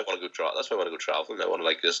 That's why I want to go travel. That's why I want to go traveling. I want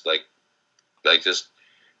to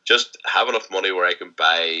just have enough money where I can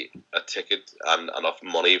buy a ticket and enough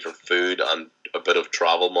money for food and a bit of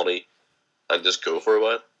travel money, and just go for a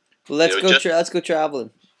while. Well, let's go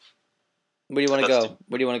traveling. Where do you want to go?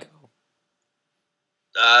 Where do you want to go?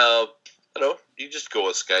 I don't know. You just go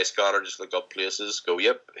with Skyscanner, just look up places. Go,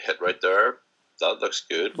 yep, hit right there. That looks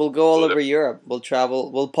good. We'll go all over Europe. We'll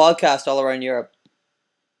travel. We'll podcast all around Europe.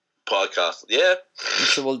 Podcast, yeah.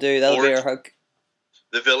 So we'll do. That'll be our hook.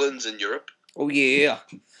 The villains in Europe. Oh yeah.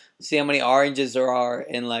 See how many oranges there are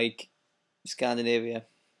in like Scandinavia.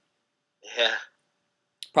 Yeah.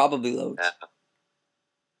 Probably loads. Yeah.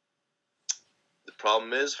 The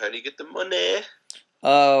problem is, how do you get the money?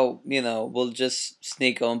 Oh, you know, we'll just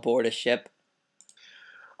sneak on board a ship.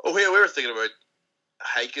 Oh yeah, we were thinking about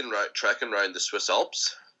trekking around the Swiss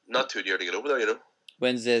Alps. Not too dear to get over there, you know.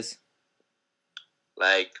 When's this?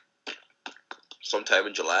 Like sometime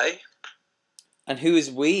in July. And who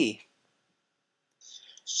is we?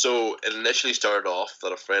 So it initially started off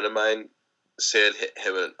that a friend of mine said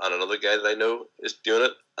him and another guy that I know is doing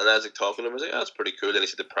it, and I was like talking to him. I was like, "Oh, that's pretty cool." Then he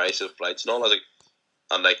said the price of flights and all. I was like,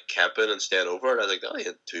 "I'm like camping and staying over," and I was like, "That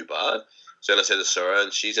ain't too bad." So then I said to Sarah,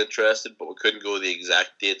 and she's interested, but we couldn't go the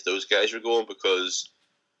exact date those guys were going because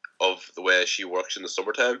of the way she works in the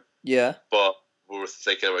summertime. Yeah. But we were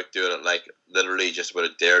thinking about doing it like literally just about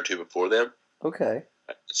a day or two before them. Okay.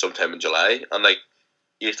 Sometime in July, and like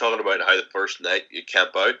you're talking about how the first night you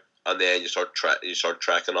camp out, and then you start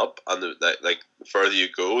tracking up, and the further you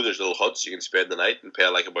go, there's little huts you can spend the night and pay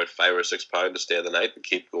like about £5 or £6 to stay the night and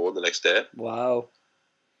keep going the next day. Wow.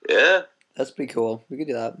 Yeah. That's pretty cool. We could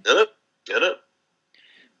do that. In it.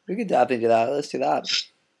 We could definitely do that. Let's do that.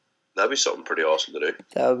 That'd be something pretty awesome to do.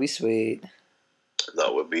 That would be sweet.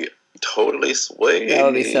 That would be totally sweet. That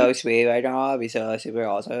would be so sweet right now. That would be so super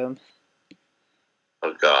awesome.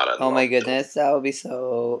 Oh God! Oh my goodness, that would be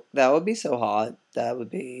so hot. That would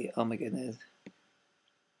be, oh my goodness.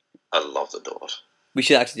 I'd love to do it. We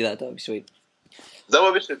should actually do that. That would be sweet. That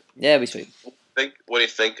would be sweet. Yeah, it'd be sweet. What do you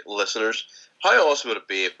think, listeners? How awesome would it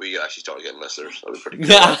be if we actually started getting listeners? That'd be pretty cool.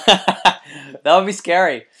 That would be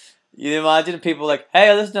scary. You imagine people like, hey,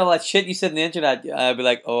 I listen to all that shit you said on the internet. I'd be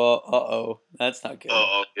like, oh, that's not good.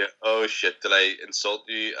 Oh, yeah. Oh, shit. Did I insult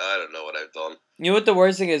you? I don't know what I've done. You know what the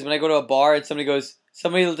worst thing is? When I go to a bar and somebody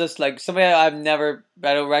will just like, somebody I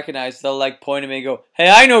don't recognize, they'll like point at me and go, hey,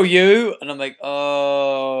 I know you. And I'm like,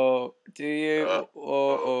 oh, do you?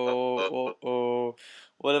 Oh.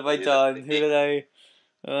 What have I done? Who did I?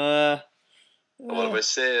 What have I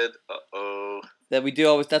said? Uh-oh. That we do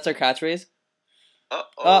always, that's our catchphrase.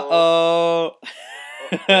 Uh-oh.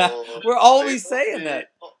 We're always saying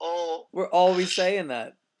that. Uh-oh. We're always saying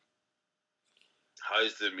that.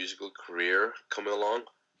 How's the musical career coming along?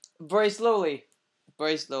 Very slowly.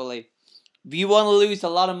 Very slowly. If you want to lose a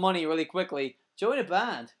lot of money really quickly, join a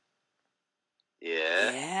band.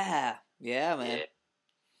 Yeah. Yeah, man.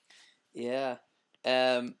 Yeah.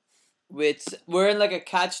 we're in like a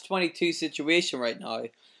catch-22 situation right now,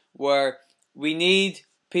 where we need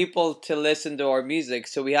people to listen to our music,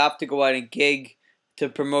 so we have to go out and gig to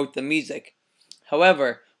promote the music.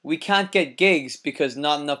 However, we can't get gigs because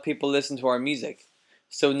not enough people listen to our music,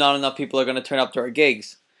 so not enough people are going to turn up to our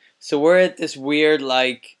gigs. So we're at this weird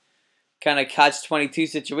like kind of catch-22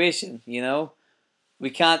 situation, you know? We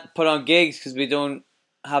can't put on gigs because we don't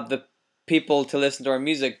have the people to listen to our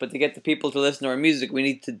music, but to get the people to listen to our music, we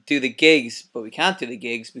need to do the gigs, but we can't do the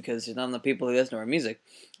gigs because there's not enough people who listen to our music,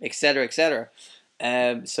 etc., etc.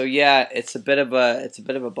 So yeah, it's a bit of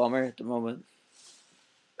a bummer at the moment.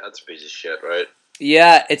 That's a piece of shit, right?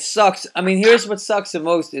 Yeah, it sucks. I mean, here's what sucks the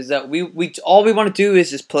most is that we all we want to do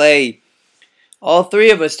is just play. All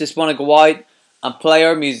three of us just want to go out and play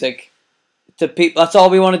our music to people. That's all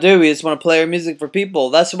we want to do. We just want to play our music for people.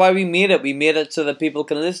 That's why we made it. We made it so that people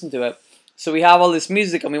can listen to it. So we have all this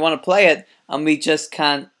music and we want to play it, and we just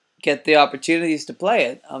can't get the opportunities to play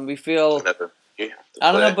it. And we feel,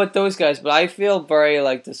 I don't know about those guys, but I feel very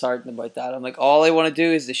like disheartened about that. I'm like, all I want to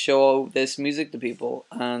do is to show this music to people,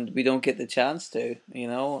 and we don't get the chance to. You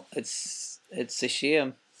know, it's a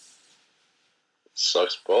shame.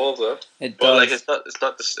 Sucks balls, huh? It But does. like, it's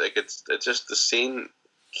not this. Like, it's just the scene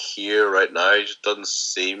here right now. It just doesn't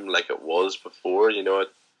seem like it was before. You know it.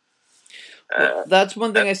 Well, that's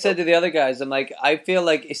one thing I said to the other guys. I'm like, I feel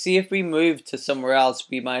like, see, if we move to somewhere else,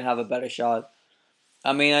 we might have a better shot.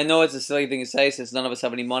 I mean, I know it's a silly thing to say since none of us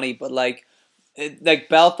have any money, but like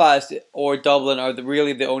Belfast or Dublin are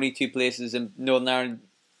really the only two places in Northern Ireland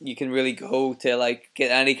you can really go to like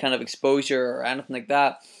get any kind of exposure or anything like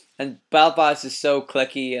that. And Belfast is so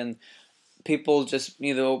cliquey, and people just,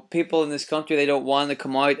 people in this country, they don't want to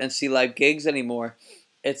come out and see live gigs anymore.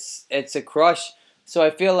 It's a crush. So I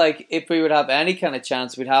feel like if we would have any kind of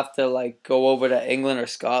chance, we'd have to like go over to England or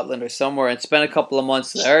Scotland or somewhere and spend a couple of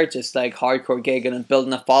months there, just like hardcore gigging and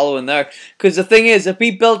building a following there. Because the thing is, if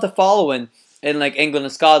we built a following in like England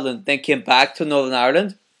and Scotland, then came back to Northern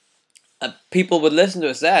Ireland, people would listen to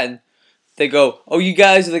us then. They go, "Oh, you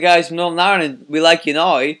guys are the guys from Northern Ireland. We like you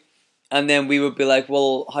now." And then we would be like,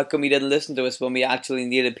 "Well, how come you didn't listen to us when we actually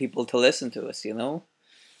needed people to listen to us?" You know.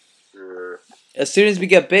 Sure. As soon as we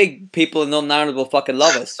get big, people in Northern Ireland will fucking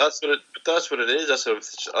love us. That's what it is. That's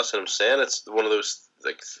what I'm saying. It's one of those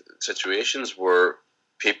like situations where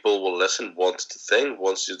people will listen once the thing.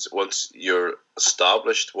 Once you're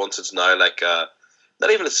established. Once it's now like not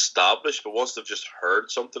even established, but once they've just heard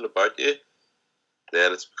something about you,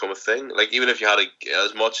 then it's become a thing. Like even if you had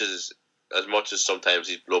as much as sometimes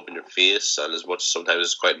he's blow up in your face, and as much as sometimes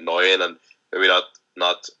it's quite annoying and maybe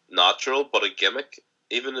not natural, but a gimmick.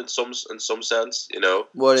 Even in some sense, you know,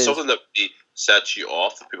 something that really sets you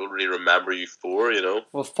off, that people really remember you for, you know.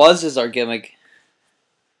 Well, fuzz is our gimmick.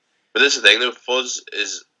 But this is the thing, though. Fuzz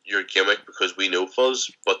is your gimmick because we know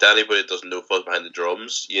Fuzz, but to anybody that doesn't know Fuzz behind the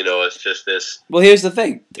drums, you know, it's just this. Well, here's the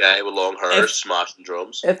thing: guy with long hair smashing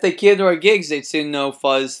drums. If they came to our gigs, they'd soon know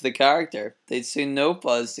Fuzz the character. They'd soon know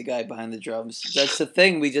Fuzz the guy behind the drums. That's the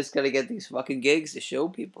thing. We just gotta get these fucking gigs to show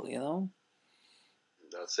people, you know.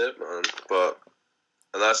 That's it, man. But.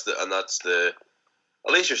 And that's the.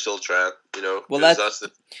 At least you're still trying, you know. Well,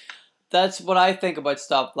 that's what I think about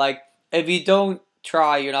stuff. Like, if you don't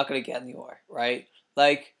try, you're not gonna get anywhere, right?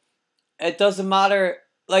 Like, it doesn't matter.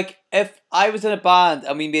 Like, if I was in a band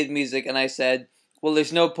and we made music, and I said, "Well,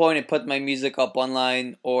 there's no point in putting my music up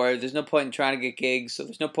online, or there's no point in trying to get gigs, so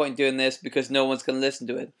there's no point in doing this because no one's gonna listen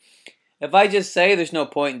to it." If I just say there's no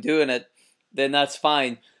point in doing it, then that's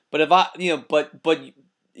fine. But if but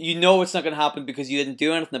you know it's not going to happen because you didn't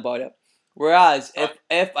do anything about it. Whereas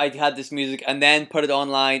if I had this music and then put it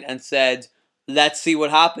online and said, let's see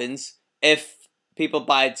what happens, if people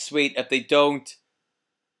buy it, sweet. If they don't,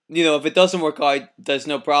 if it doesn't work out, there's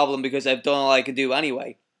no problem because I've done all I can do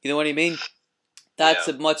anyway. You know what I mean? That's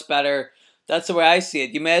a much better, that's the way I see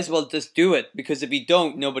it. You may as well just do it, because if you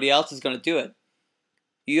don't, nobody else is going to do it.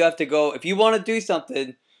 You have to go, if you want to do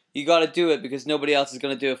something, you got to do it because nobody else is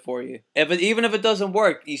going to do it for you. Even if it doesn't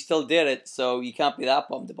work, you still did it, so you can't be that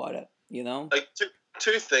bummed about it, you know? Like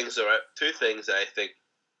two things, alright. Two things I think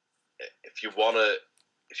if you want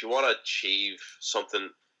to achieve something,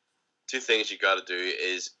 two things you got to do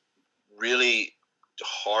is really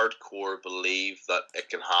hardcore believe that it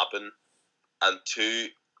can happen, and two,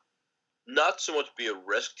 not so much be a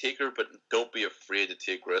risk taker, but don't be afraid to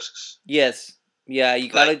take risks. Yes. Yeah, you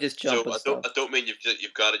gotta just jump. So I don't mean you've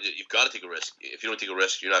got to take a risk. If you don't take a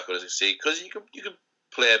risk, you're not going to succeed, because you can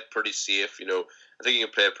play it pretty safe. You know, I think you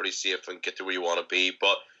can play it pretty safe and get to where you want to be.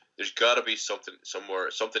 But there's got to be something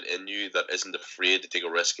in you that isn't afraid to take a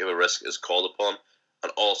risk if a risk is called upon.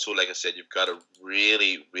 and also, like I said, you've got to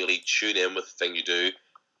really, really tune in with the thing you do,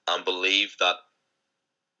 and believe that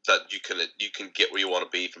you can get where you want to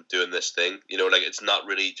be from doing this thing. You know, like it's not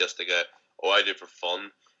really just like I do it for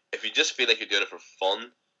fun. If you just feel like you're doing it for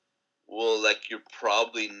fun, well, like you're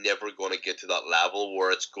probably never going to get to that level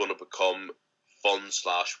where it's going to become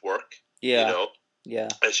fun/work. Yeah. You know, Yeah.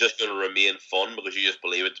 it's just going to remain fun because you just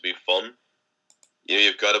believe it to be fun. You know,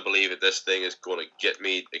 you've got to believe that this thing is going to get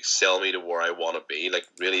me, excel me to where I want to be. Like,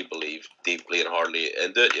 really believe deeply and hardly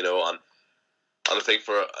into it, you know. And I think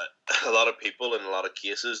for a lot of people in a lot of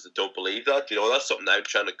cases that don't believe that, you know, that's something I'm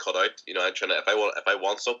trying to cut out. You know, I'm trying to, if I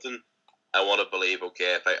want something, I want to believe,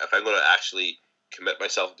 okay, if I'm going to actually commit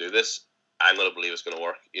myself to do this, I'm going to believe it's going to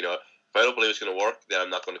work. You know, if I don't believe it's going to work, then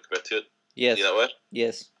I'm not going to commit to it. Yes. You know what?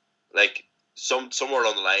 Yes. Like, somewhere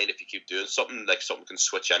along the line, if you keep doing something, like something can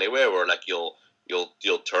switch anyway, where like you'll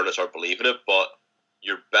turn and start believing it, but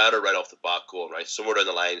you're better right off the bat going, right, somewhere down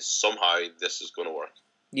the line, somehow this is going to work.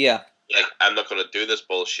 Yeah. Like, I'm not going to do this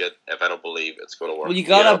bullshit if I don't believe it's going to work. Well, you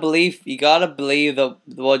gotta believe that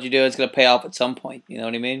what you do is going to pay off at some point. You know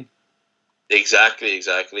what I mean? Exactly.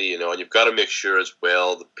 You know, and you've got to make sure as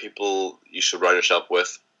well the people you surround yourself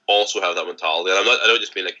with also have that mentality. And I don't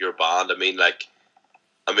just mean like your band. I mean like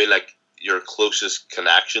your closest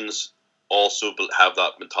connections also have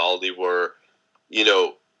that mentality where, you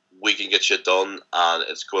know, we can get shit done and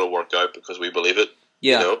it's going to work out because we believe it.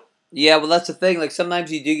 Yeah. You know? Yeah, well, that's the thing. Like,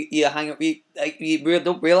 sometimes you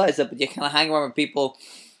don't realize it, but you kind of hang around with people,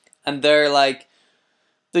 and they're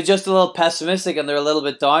just a little pessimistic and they're a little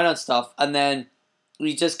bit down on stuff, and then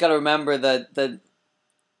you just got to remember that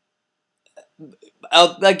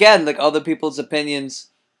again, like, other people's opinions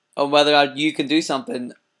on whether or not you can do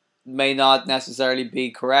something may not necessarily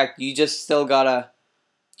be correct. You just still gotta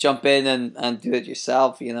jump in and do it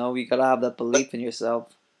yourself. You know, you gotta have that belief in yourself.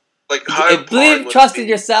 Like, trust in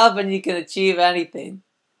yourself, and you can achieve anything.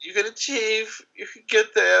 You can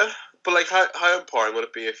get there, but like, how empowering would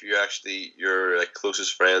it be if your like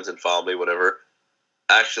closest friends and family, whatever,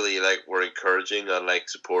 actually like were encouraging and like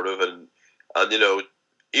supportive and you know,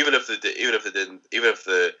 even if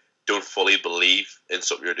they don't fully believe in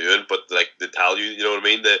something you're doing, but like they tell you, you know what I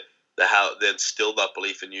mean, they instill that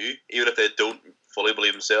belief in you, even if they don't fully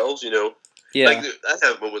believe themselves, you know. Yeah. Like, I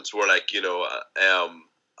have moments where, like, you know,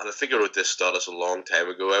 and I think I wrote this status a long time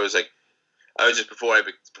ago. I was just before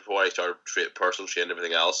I started personal training and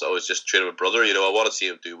everything else, I was just training my brother. You know, I want to see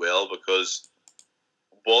him do well because,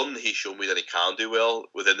 one, he showed me that he can do well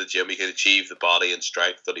within the gym. He can achieve the body and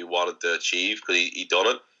strength that he wanted to achieve because he done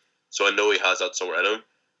it. So I know he has that somewhere in him.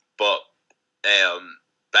 But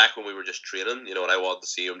back when we were just training, you know, and I wanted to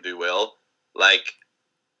see him do well, like,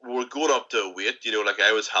 we're going up to a weight, you know, like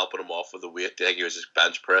I was helping him off with the weight. I think he was just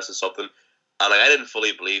bench press and something. And like, I didn't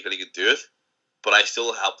fully believe that he could do it, but I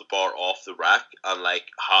still helped the bar off the rack and like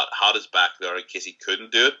had his back there in case he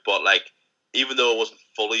couldn't do it. But like, even though I wasn't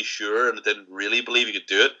fully sure and I didn't really believe he could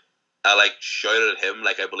do it, I like shouted at him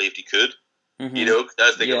like I believed he could. Mm-hmm. You know, I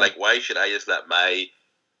was thinking like, why should I just let my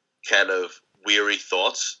kind of weary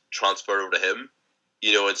thoughts transfer over to him?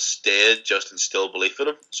 You know, instead just instill belief in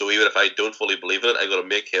him. So even if I don't fully believe in it, I'm going to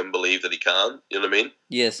make him believe that he can. You know what I mean?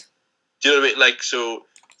 Yes. Do you know what I mean? Like, so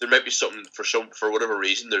there might be something for whatever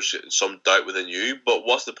reason, there's some doubt within you, but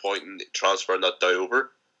what's the point in transferring that doubt over?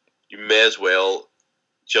 You may as well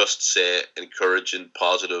just say encouraging,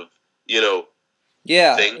 positive, you know,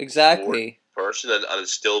 thing exactly. Person and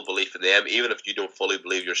instill belief in them. Even if you don't fully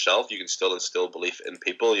believe yourself, you can still instill belief in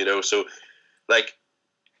people, you know. So, like,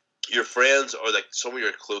 your friends or like some of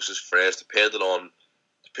your closest friends, depending on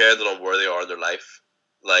where they are in their life,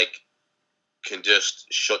 like, can just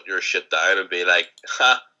shut your shit down and be like,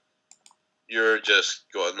 ha, you're just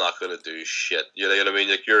not going to do shit. You know what I mean?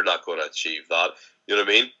 Like, you're not going to achieve that. You know what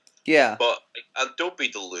I mean? Yeah. But, and don't be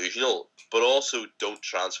delusional, but also don't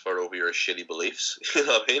transfer over your shitty beliefs. You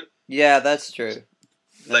know what I mean? Yeah, that's true.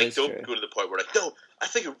 Don't go to the point where like, no, I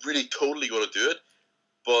think I'm really totally going to do it.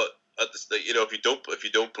 But at this, you know, if you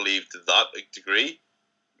don't believe to that degree,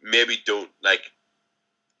 maybe don't like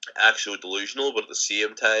act so delusional. But at the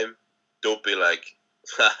same time, don't be like,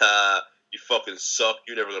 haha, you fucking suck.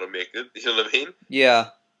 You're never going to make it. You know what I mean? Yeah.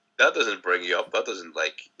 That doesn't bring you up. That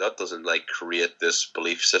doesn't create this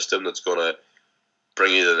belief system that's going to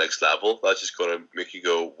bring you to the next level. That's just going to make you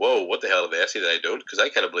go, whoa, what the hell have they say that I don't? Because I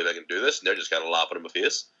kind of believe I can do this, and they're just kind of laughing in my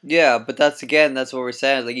face. Yeah, but that's what we're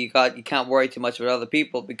saying. Like, you can't worry too much about other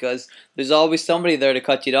people because there's always somebody there to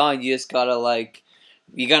cut you down. You just gotta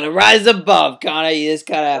you gotta rise above, Connor. You just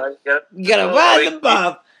gotta rise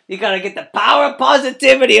above. You gotta get the power of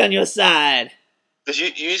positivity on your side. Because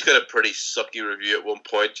you got a pretty sucky review at one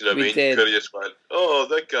point, you know what I We mean? did. You could have just went, oh,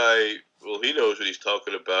 that guy, well, he knows what he's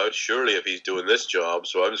talking about. Surely if he's doing this job,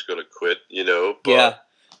 so I'm just going to quit, you know? But, Yeah,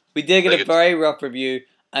 we did get like, a very rough review,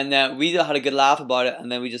 and we had a good laugh about it,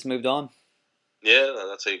 and then we just moved on. yeah,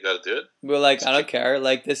 that's how you got to do it. We were like, I don't care.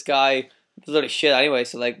 Like, this guy is a lot of shit anyway.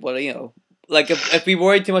 So like, what you know, like if we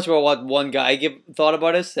worried too much about what one guy thought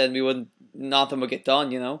about us, then we wouldn't. Nothing would get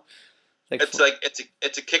done. You know. Like, It's like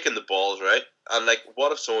it's a kick in the balls, right? And like,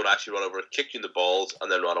 what if someone actually ran over, kicked you in the balls, and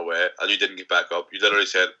then ran away, and you didn't get back up? You literally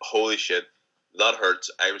said, "Holy shit, that hurts.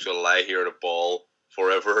 I'm just gonna lie here in a ball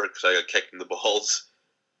forever because I got kicked in the balls."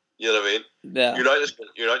 You know what I mean? yeah. You're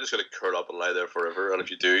not just gonna curl up and lie there forever. And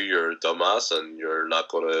if you do, you're a dumbass, and you're not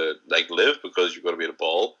gonna like live because you're gonna be in a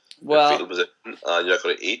ball, Well, fetal position, and you're not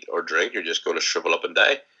gonna eat or drink. You're just gonna shrivel up and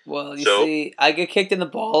die. well, you So- see, I get kicked in the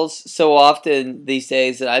balls so often these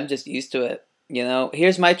days that I'm just used to it. You know.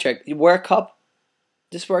 Here's my trick: you wear a cup.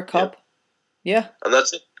 Just wear a cup. Yeah. And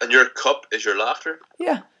that's it. And your cup is your laughter.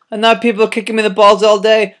 Yeah. And now people are kicking me in the balls all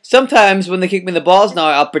day. Sometimes when they kick me in the balls now,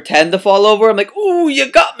 I'll pretend to fall over. I'm like, ooh,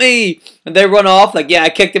 you got me. And they run off like, yeah, I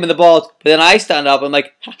kicked him in the balls. But then I stand up. I'm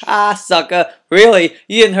like, ha ha, sucker. Really?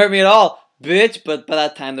 You didn't hurt me at all, bitch. But by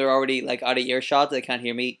that time, they're already like out of earshot. They can't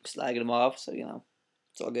hear me slagging them off. So, you know,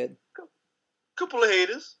 it's all good. Couple of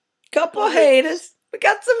haters. Couple haters. We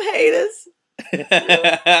got some haters.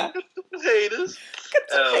 got Couple of haters.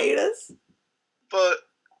 some haters. But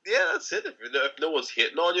yeah, that's it. If no one's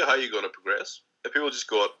hitting on you, how are you going to progress? If people just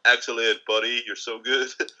go, excellent, buddy, you're so good.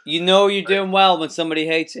 You know you're doing well when somebody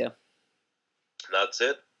hates you. That's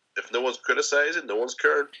it. If no one's criticizing, no one's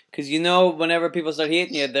caring. Because you know whenever people start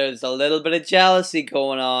hating you, there's a little bit of jealousy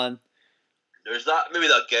going on. There's that. Maybe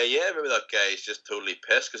that guy. Yeah, maybe that guy is just totally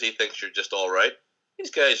pissed because he thinks you're just all right.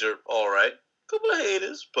 These guys are all right. Couple of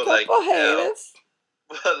haters, but like, Couple you know, haters.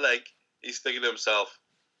 but like, he's thinking to himself,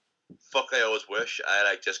 "Fuck! I always wish I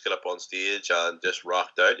like just got up on stage and just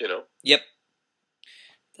rocked out." You know. Yep.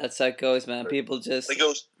 That's how it goes, man. People just... He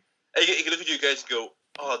goes. He can look at you guys and go,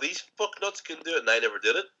 "Oh, these fucknuts can do it," and I never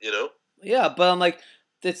did it. You know. Yeah, but I'm like,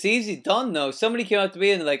 it's easy done, though. Somebody came up to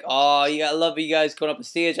me and they're like, oh, I love you guys going up on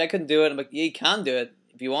stage. I couldn't do it. I'm like, yeah, you can do it.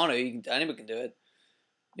 If you want to, anyone can do it.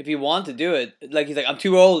 If you want to do it. Like, he's like, I'm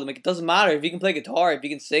too old. I'm like, it doesn't matter. If you can play guitar, if you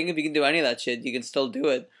can sing, if you can do any of that shit, you can still do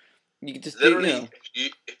it. You can just Literally, do, you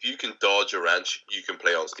know. if you can dodge a wrench, you can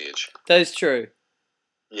play on stage. That is true.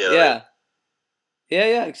 You know? Yeah.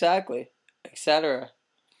 Yeah, exactly. Etc.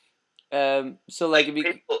 So, like, if you...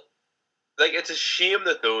 People, like, it's a shame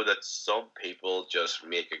that though that some people just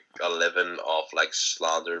make a living off like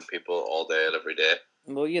slandering people all day and every day.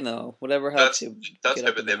 Well, you know, whatever helps That's you. that's get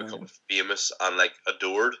how up in they the become morning. famous and like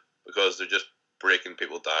adored because they're just breaking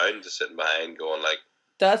people down, just sitting behind, going like,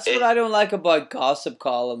 That's what I don't like about gossip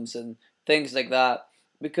columns and things like that.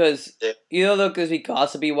 Because, Yeah. you know, there's the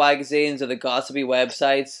gossipy magazines or the gossipy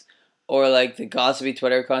websites or like the gossipy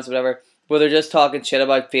Twitter accounts or whatever, where they're just talking shit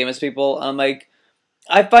about famous people. And I'm like,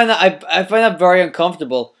 I find that very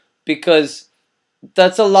uncomfortable because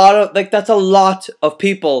that's a lot of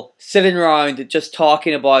people sitting around just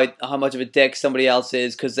talking about how much of a dick somebody else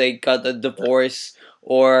is because they got a divorce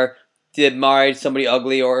or they married somebody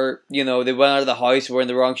ugly or, you know, they went out of the house wearing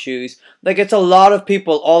the wrong shoes. Like, it's a lot of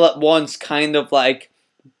people all at once kind of like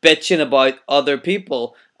bitching about other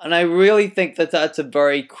people. And I really think that that's a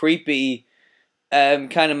very creepy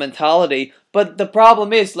kind of mentality. But the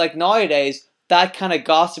problem is, like, nowadays, that kind of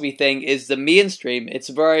gossipy thing is the mainstream. It's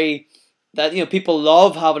very... that, you know, people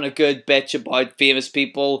love having a good bitch about famous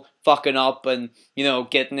people fucking up and, you know,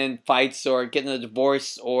 getting in fights or getting a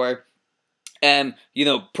divorce or, you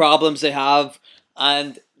know, problems they have.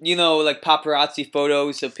 And, you know, like paparazzi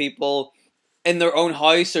photos of people in their own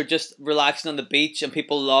house or just relaxing on the beach, and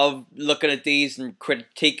people love looking at these and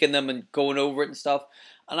critiquing them and going over it and stuff.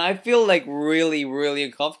 And I feel like really, really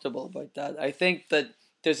uncomfortable about that. I think that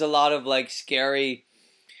there's a lot of like scary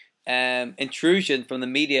intrusion from the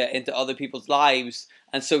media into other people's lives,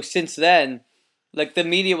 and so since then, like, the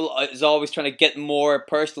media is always trying to get more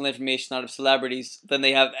personal information out of celebrities than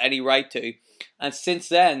they have any right to, and since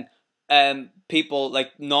then, people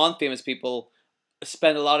like non-famous people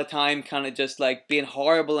spend a lot of time kind of just like being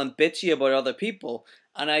horrible and bitchy about other people,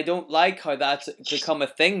 and I don't like how that's become a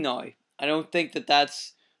thing now. I don't think that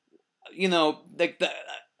that's, you know,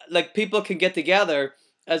 like people can get together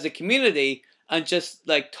as a community and just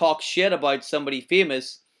like talk shit about somebody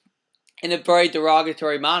famous in a very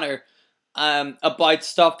derogatory manner about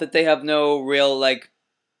stuff that they have no real like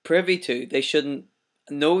privy to. They shouldn't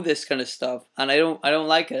know this kind of stuff, and I don't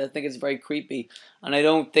like it. I think it's very creepy, and I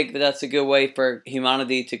don't think that that's a good way for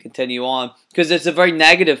humanity to continue on, because it's a very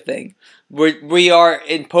negative thing. We are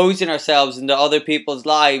imposing ourselves into other people's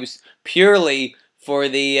lives purely for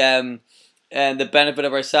the benefit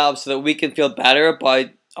of ourselves, so that we can feel better about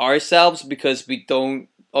ourselves because we don't,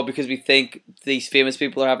 or because we think these famous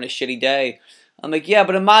people are having a shitty day. I'm like, yeah,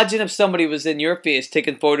 but imagine if somebody was in your face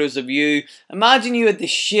taking photos of you. Imagine you had the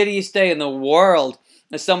shittiest day in the world,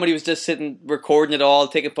 and somebody was just sitting recording it all,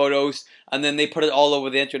 taking photos, and then they put it all over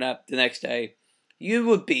the internet the next day. You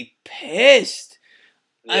would be pissed.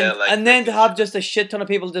 Yeah, And then to have just a shit ton of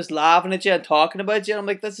people just laughing at you and talking about you, I'm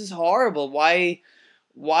like, this is horrible. Why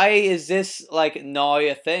is this like now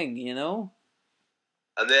a thing, you know?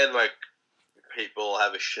 And then like people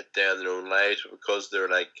have a shit day in their own lives because they're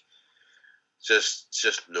like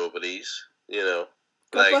just nobodies, you know.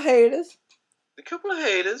 Couple of Like haters. a couple of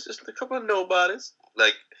haters, just a couple of nobodies.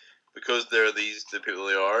 Like because they're the people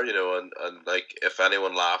they are, you know, and like if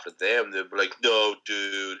anyone laughed at them, they'd be like, no,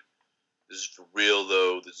 dude, this is for real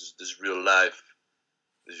though. This is real life.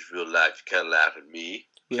 This is real life. You can't laugh at me.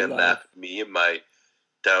 You Real can't life. laugh at me and my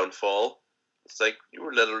downfall. It's like you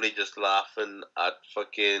were literally just laughing at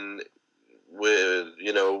fucking with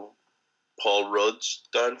Paul Rudd's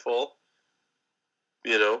downfall.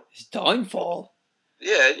 You know, His downfall.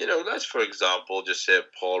 yeah, let's for example just say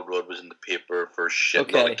Paul Rudd was in the paper for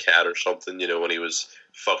shitting on a Okay. cat or something. You know, when he was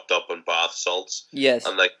fucked up on bath salts, Yes.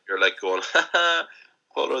 and like you're like going, haha,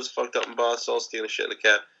 Paul Rudd's fucked up on bath salts, taking a shit in a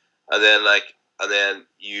cat, and then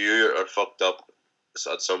you are fucked up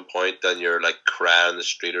at some point, and you're like crying in the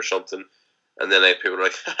street or something, and then like people are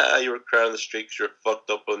like, haha, you were crying in the street because you're fucked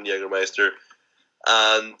up on Jägermeister,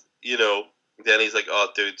 and then he's like, oh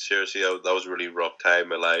dude, seriously, that was a really rough time in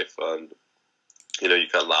my life, and you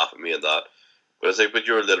can't laugh at me and that. But it's like, but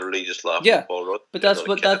you're literally just laughing Yeah, at Paul Rudd. but you that's know,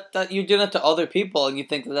 what cat. that you're doing it to other people, and you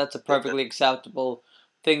think that that's a perfectly acceptable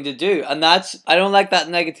thing to do, and that's, I don't like that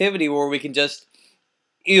negativity where we can just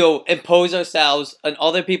impose ourselves on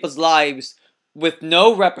other people's lives with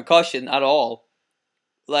no repercussion at all.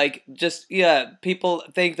 Like, just, yeah, people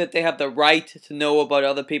think that they have the right to know about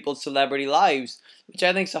other people's celebrity lives, which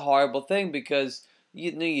I think is a horrible thing, because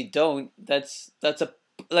you don't. That's a,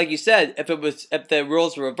 like you said, if the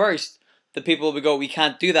roles were reversed, the people would go, we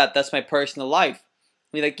can't do that. That's my personal life.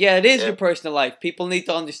 And you're like, yeah, it is Yeah. your personal life. People need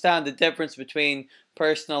to understand the difference between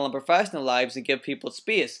personal and professional lives and give people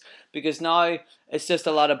space, because now it's just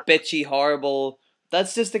a lot of bitchy, horrible.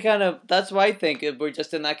 That's just the kind of, that's why I think we're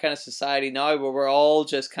just in that kind of society now where we're all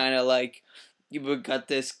just kind of like, we've got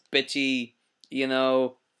this bitchy,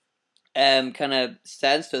 kind of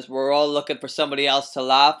sense to us. We're all looking for somebody else to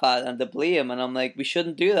laugh at and to blame, and I'm like, we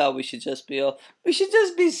shouldn't do that. We should just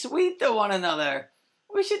be sweet to one another.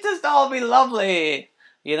 We should just all be lovely,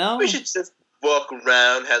 We should just walk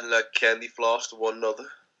around having like candy floss to one another.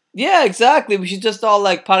 Yeah, exactly. We should just all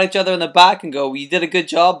like pat each other on the back and go, well, you did a good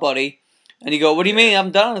job, buddy. And you go, what do you mean? I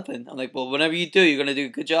haven't done anything. I'm like, well, whenever you do, you're going to do a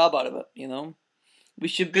good job out of it, We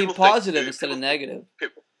should be People think positive too, instead of people- negative.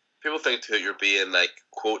 People think too you're being like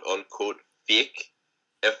quote unquote fake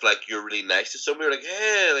if like you're really nice to somebody. You're like,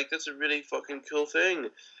 hey, like that's a really fucking cool thing.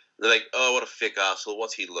 They're like, oh, what a fake asshole.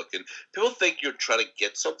 What's he looking? People think you're trying to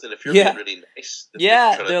get something if you're Yeah. being really nice. They think Yeah,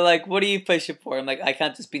 you're trying they're like, what are you pushing for? I'm like, I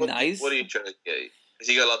can't just be what, nice. What are you trying to get? Has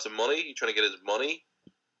he got lots of money? You trying to get his money?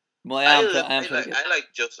 Well, I am trying to get. I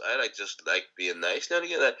like just like being nice now and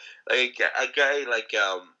again. Like a guy like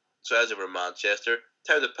so I was over in Manchester.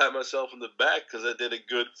 Time to pat myself on the back because I did a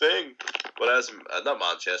good thing. But I was in, not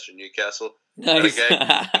Manchester, Newcastle. Nice.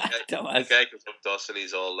 A Dumbass. guy comes up to us and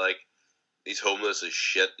he's all like, he's homeless as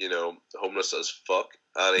shit, homeless as fuck,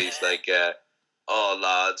 and he's like, oh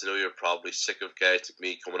lads, you're probably sick of guys like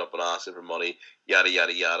me coming up and asking for money, yada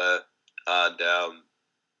yada yada, and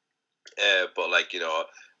but like I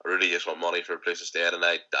really just want money for a place to stay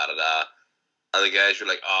tonight, da da da. And the guys were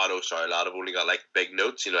like, oh no, sorry lad, I've only got like big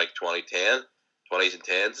notes, like 20s and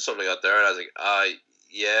 10s or something like that there. And I was like,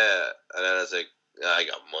 yeah. And then I was like, I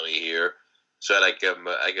got money here. So I like give him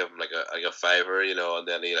like a fiver, and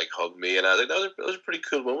then he like hugged me, and I was like, that was a pretty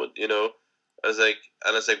cool moment, I was like,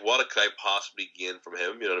 what could I possibly gain from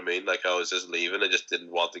him? You know what I mean? Like I was just leaving. I just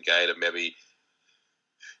didn't want the guy to maybe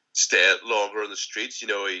stay longer on the streets. He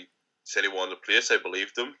said he wanted a place. I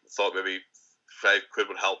believed him. Thought maybe £5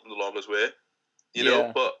 would help him along his way.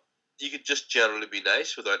 Yeah. But you could just generally be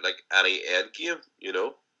nice without like any end game.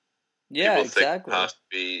 Yeah, People exactly. think it has to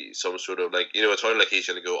be some sort of like it's only like he's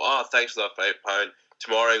going to go, oh, thanks for that £5.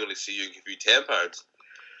 Tomorrow I'm going to see you and give you £10.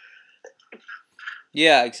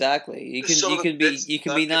 Yeah, exactly. You can Some you of the can be bits you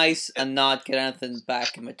can that be can be, nice and not get anything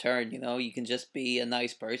back in return. You know, you can just be a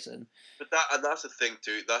nice person. but that's the thing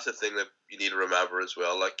too. That's the thing that you need to remember as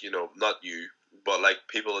well. Like, not you, but like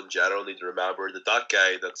people in general need to remember that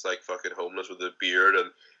guy that's like fucking homeless with a beard and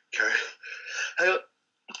carry,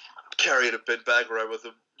 carrying a bin bag around with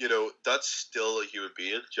him. That's still a human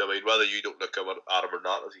being. Do you know what I mean? Whether you don't look at him or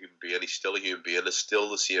not as a human being, he's still a human being. It's still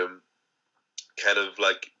the same kind of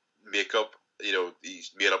like makeup.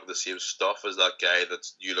 He's made up of the same stuff as that guy that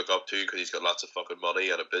you look up to because he's got lots of fucking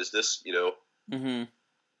money and a business. Mm-hmm.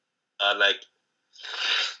 And like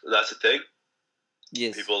that's the thing.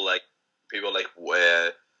 Yes. People like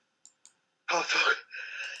oh fuck.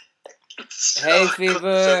 Hay Cut this out.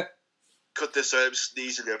 fever. Cut this out. I'm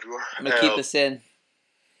sneezing everywhere. I'm gonna keep this in.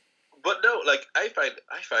 But no, like I find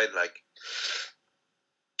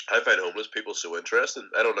homeless people so interesting.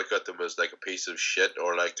 I don't look at them as like a piece of shit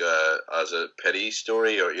or like as a pity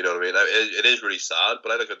story, or you know what I mean. It is really sad,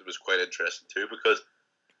 but I look at them as quite interesting too because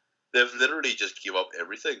they've literally just give up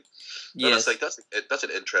everything. Yes. And it's like that's an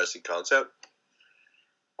interesting concept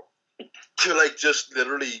to like just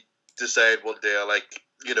literally decide one day, like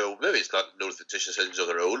maybe it's not no decisions of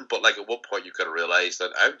their own, but like at what point you kind of realize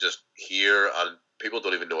that I'm just here and people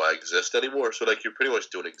don't even know I exist anymore. So like you pretty much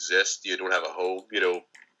don't exist. You don't have a home.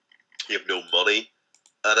 You have no money,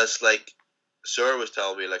 and it's like Sarah was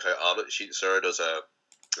telling me like how honest Sarah does a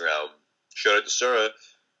shout out to Sarah.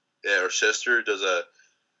 Her sister does a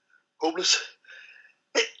homeless.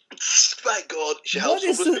 My God, she helps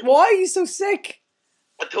homeless people. Why are you so sick?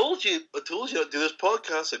 I told you I'd do this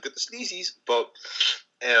podcast. I've got the sneezies, but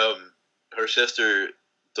her sister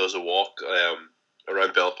does a walk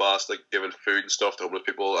around Belfast, like giving food and stuff to homeless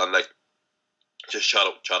people, and like just chat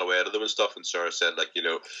away to them and stuff. And Sarah said like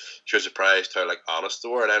she was surprised how like honest they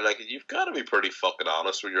were, and I'm like, you've got to be pretty fucking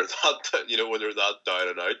honest when you're that when you're that down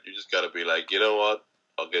and out. You just got to be like, you know what,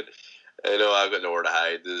 fuck it. I've got nowhere to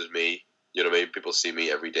hide. This is me. You know what I mean? People see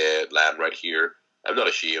me every day, land right here. I'm not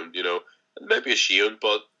ashamed. I might be ashamed,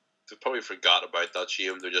 but they've probably forgot about that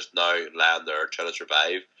shame. They're just now lying there trying to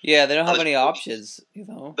survive. Yeah, they don't have And any it's- options.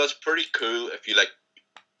 That's pretty cool if you like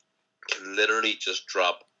can literally just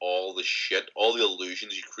drop all the shit, all the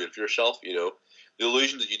illusions you create for yourself. The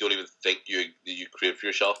illusions that you don't even think you create for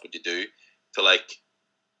yourself, but you do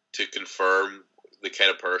to confirm the kind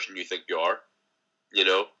of person you think you are.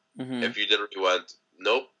 Mm-hmm. If you literally went,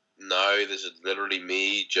 nope, now this is literally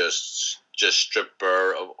me, just stripped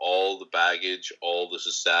bare of all the baggage, all the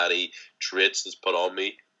society traits that's put on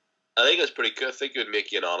me. I think that's pretty good. I think it would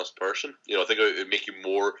make you an honest person. I think it would make you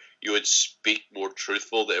more. You would speak more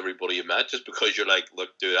truthful to everybody you met, just because you're like, look,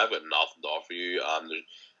 dude, I've got nothing to offer you, and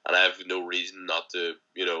I have no reason not to,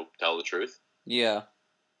 tell the truth. Yeah.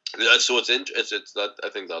 So it's that I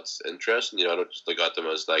think that's interesting. I don't just look at them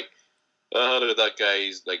as like, oh, look at that guy,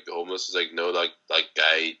 he's like homeless. It's like, no, that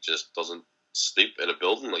guy just doesn't sleep in a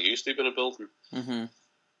building like you sleep in a building. Mm-hmm.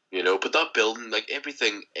 But that building, like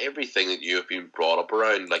everything that you have been brought up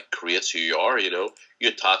around, like creates who you are. You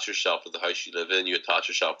attach yourself to the house you live in. You attach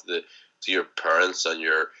yourself to your parents and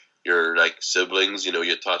your like siblings.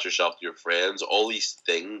 You attach yourself to your friends. All these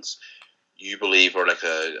things you believe are like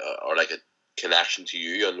a connection to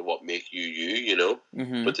you and what make you you.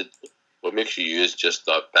 Mm-hmm. But what makes you is just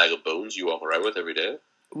that bag of bones you walk around with every day.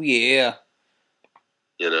 Yeah.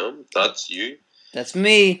 That's you. That's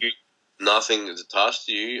me. Nothing is attached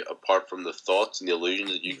to you apart from the thoughts and the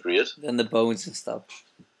illusions that you create. And the bones and stuff.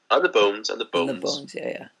 And the bones. And the bones,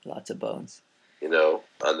 yeah. Lots of bones. And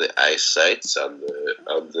the eyesights and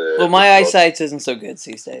the. Well, my eyesight isn't so good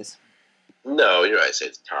these days. No, your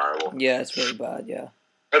eyesight's terrible. Yeah, it's really bad, yeah.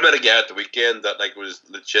 I met a guy at the weekend that like was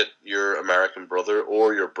legit your American brother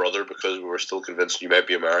or your brother because we were still convinced you might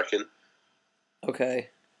be American. Okay.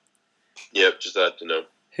 Yep, just that to know.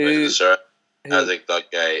 Who? I think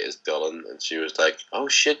that guy is Dylan, and she was like, "Oh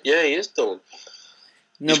shit, yeah, he is Dylan."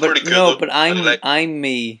 No, but I'm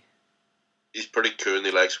me. He's pretty cool and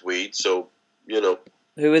he likes weed, so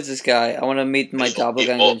Who is this guy? I want to meet my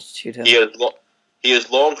doppelganger and shoot him. He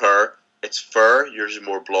has long hair. It's fur. Yours is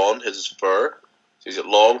more blonde. His is fur. So he's got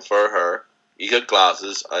long fur hair. He got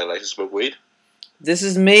glasses. I like to smoke weed. This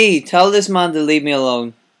is me. Tell this man to leave me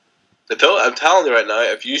alone. I'm telling you right now,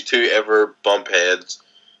 if you two ever bump heads,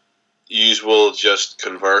 you will just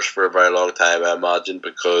converse for a very long time, I imagine,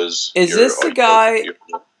 because... Is this the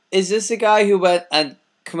guy who went and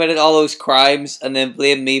committed all those crimes and then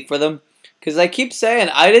blamed me for them? Because I keep saying,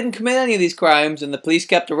 I didn't commit any of these crimes, and the police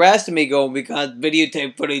kept arresting me going, we got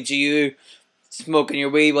videotape footage of you smoking your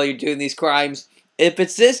weed while you're doing these crimes. If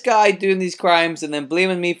it's this guy doing these crimes and then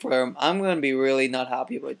blaming me for them, I'm going to be really not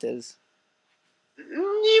happy about this.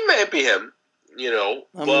 You might be him,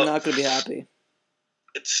 I'm but not gonna be happy.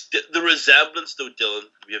 it's the resemblance, though, Dylan.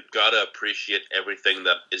 You've got to appreciate everything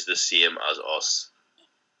that is the same as us.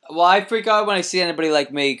 Well, I freak out when I see anybody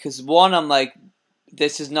like me because one, I'm like,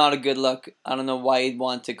 this is not a good look. I don't know why you'd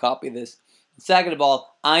want to copy this. Second of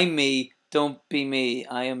all, I'm me. Don't be me.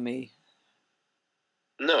 I am me.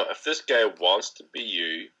 No, if this guy wants to be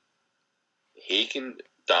you, he can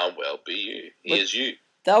damn well be you. He is you.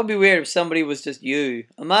 That would be weird if somebody was just you.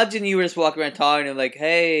 Imagine you were just walking around town and like,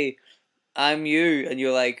 hey, I'm you. And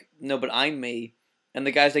you're like, no, but I'm me. And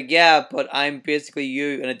the guy's like, yeah, but I'm basically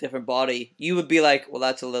you in a different body. You would be like, well,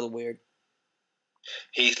 that's a little weird.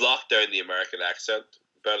 He's locked down the American accent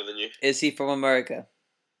better than you. Is he from America?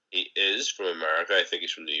 He is from America. I think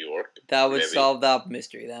he's from New York. That would maybe. solve that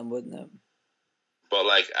mystery then, wouldn't it? But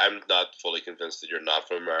I'm not fully convinced that you're not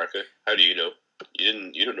from America. How do you know?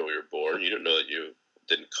 You don't know where you're born. You don't know that you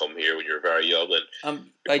didn't come here when you were very young. And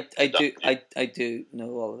I do know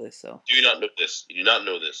all of this. So do you not know this? You do not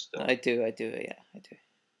know this. Though. I do. Yeah, I do.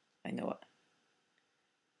 I know it.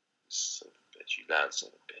 Son of a bitch, you man, son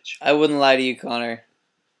of a bitch. I wouldn't lie to you, Connor.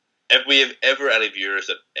 If we have ever any viewers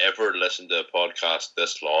that ever listen to a podcast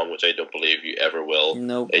this long, which I don't believe you ever will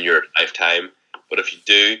in your lifetime, but if you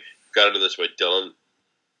do, you've got to know this about Dylan.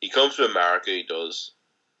 He comes from America. He does.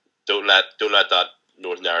 Don't let that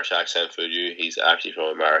Northern Irish accent fool you. He's actually from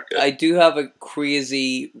America. I do have a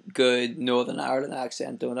crazy good Northern Ireland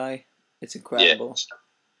accent, don't I? It's incredible. Yeah,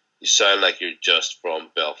 you sound like you're just from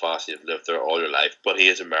Belfast. You've lived there all your life, but he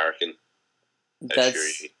is American. I'm sure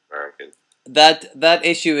he's American. That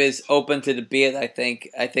issue is open to debate. I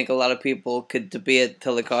think a lot of people could debate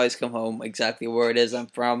till the cows come home exactly where it is I'm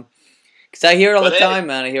from, because I hear it all the time,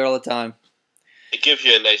 man. I hear it all the time. It gives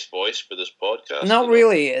you a nice voice for this podcast. Not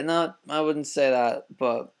really. I wouldn't say that,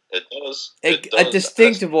 but it does. A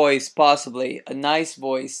distinct voice, possibly a nice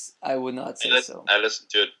voice. I would not say so. I listened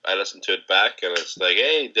to it back, and it's like,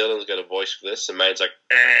 hey, Dylan's got a voice for this, and mine's like,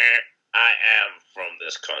 I am from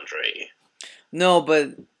this country. No, but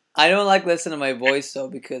I don't like listening to my voice though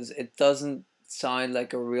because it doesn't sound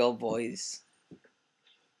like a real voice.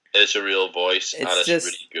 It's a real voice, and it's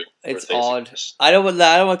really good. It's odd. I don't want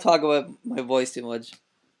to talk about my voice too much.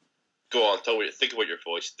 Go on, think about your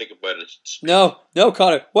voice. Think about it. No,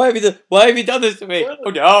 Connor. Why have you done this to me? Oh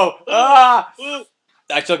no!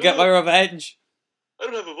 I shall get my revenge. I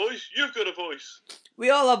don't have a voice. You've got a voice. We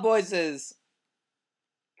all have voices.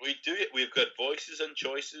 We do it. We've got voices and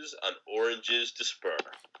choices and oranges to spur.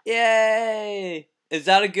 Yay! Is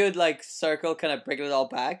that a good circle? Kind of bringing it all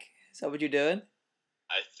back? Is that what you're doing?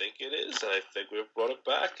 I think it is, and I think we've brought it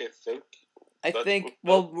back. I think.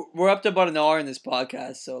 Well, we're up to about an hour in this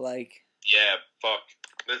podcast, so Yeah, fuck.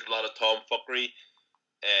 There's a lot of tomfuckery.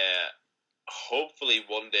 Hopefully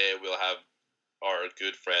one day we'll have our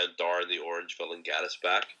good friend Darren the Orange villain get us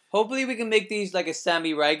back. Hopefully we can make these a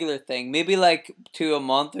semi-regular thing. Maybe 2 a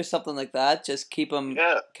month or something like that. Just keep them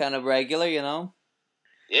kind of regular, Yeah,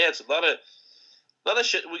 it's a lot of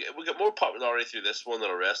shit. We got more popularity through this one than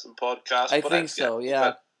a wrestling podcast. I think so,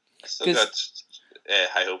 yeah. I still got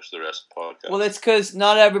high hopes for the wrestling podcast. Well, it's because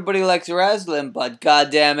not everybody likes wrestling, but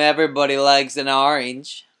goddamn everybody likes an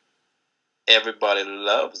orange. Everybody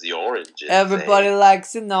loves the oranges. Everybody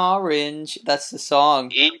likes an orange. That's the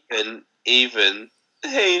song. Even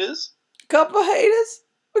haters. Couple haters.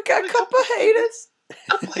 We got a couple haters.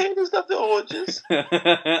 Couple haters love the oranges.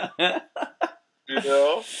 You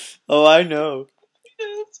know? Oh, I know.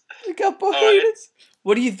 A couple haters.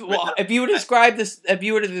 What do you? If you were to describe this, if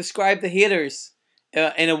you were to describe the haters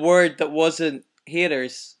in a word that wasn't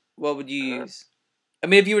haters, what would you use? I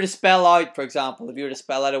mean, if you were to spell out, for example, if you were to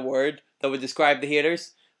spell out a word that would describe the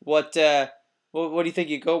haters, what do you think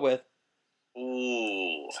you'd go with?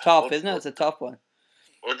 Ooh, it's tough, isn't it? It's a tough one.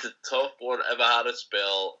 It's a tough one. If I had to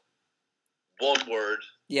spell one word,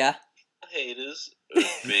 yeah, haters would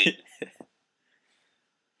be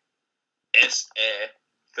S-A.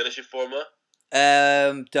 Finish it for me.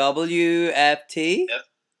 W-F-T.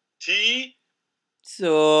 F-T.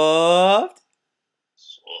 Soft.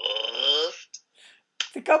 Soft.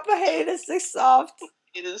 A couple of haters, they're soft.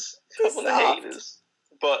 Haters. Couple of haters.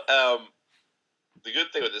 But the good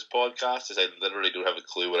thing with this podcast is I literally don't have a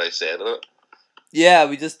clue what I said in it. Yeah,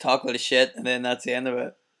 we just talk a lot of shit, and then that's the end of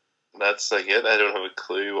it. That's it. I don't have a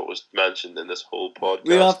clue what was mentioned in this whole podcast.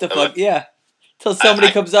 We don't have to yeah. Till somebody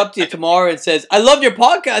comes up to you tomorrow and says, I loved your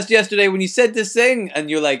podcast yesterday when you said this thing. And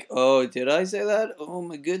you're like, oh, did I say that? Oh,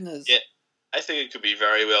 my goodness. Yeah, I think it could be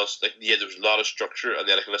very well. There was a lot of structure, and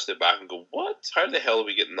then I can listen to it back and go, what? How the hell are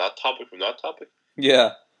we getting that topic from that topic?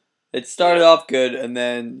 Yeah. It started off good, and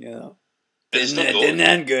then, didn't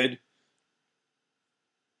end good.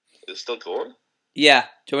 It's still going. Yeah.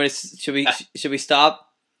 Do you want to, should we stop?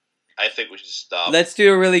 I think we should stop. Let's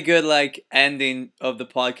do a really good ending of the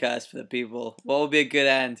podcast for the people. What would be a good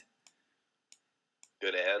end?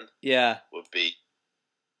 Good end. Yeah. Would be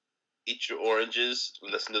eat your oranges,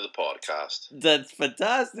 listen to the podcast. That's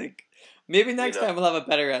fantastic. Maybe next time we'll have a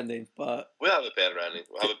better ending, but we'll have a better ending.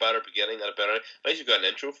 We'll have a better beginning and a better ending. At least you've got an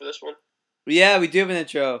intro for this one. Yeah, we do have an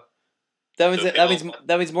intro.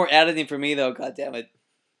 That means more editing for me though. God damn it!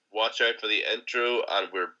 Watch out for the intro, and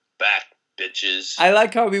we're back, bitches. I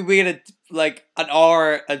like how we waited like an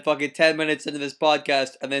hour and fucking 10 minutes into this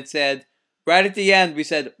podcast, and then said right at the end we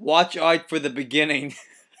said, "Watch out for the beginning."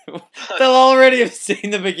 They'll already have seen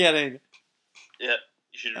the beginning. Yeah,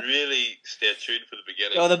 you should really stay tuned for the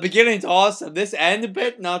beginning. Oh, the beginning's awesome. This end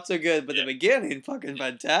bit not so good, but the beginning fucking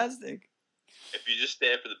fantastic. If you just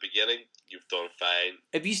stay for the beginning, you've done fine.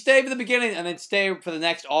 If you stay for the beginning and then stay for the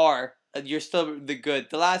next hour, you're still the good.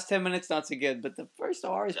 The last 10 minutes not so good, but the first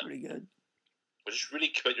hour is pretty good. But just really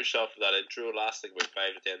commit yourself to that intro, lasting about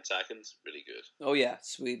 5 to 10 seconds. Really good. Oh yeah,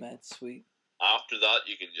 sweet man, sweet. After that,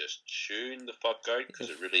 you can just tune the fuck out because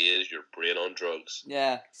it really is your brain on drugs.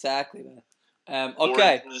 Yeah, exactly, man.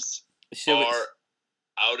 Okay. Oranges are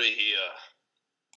out of here.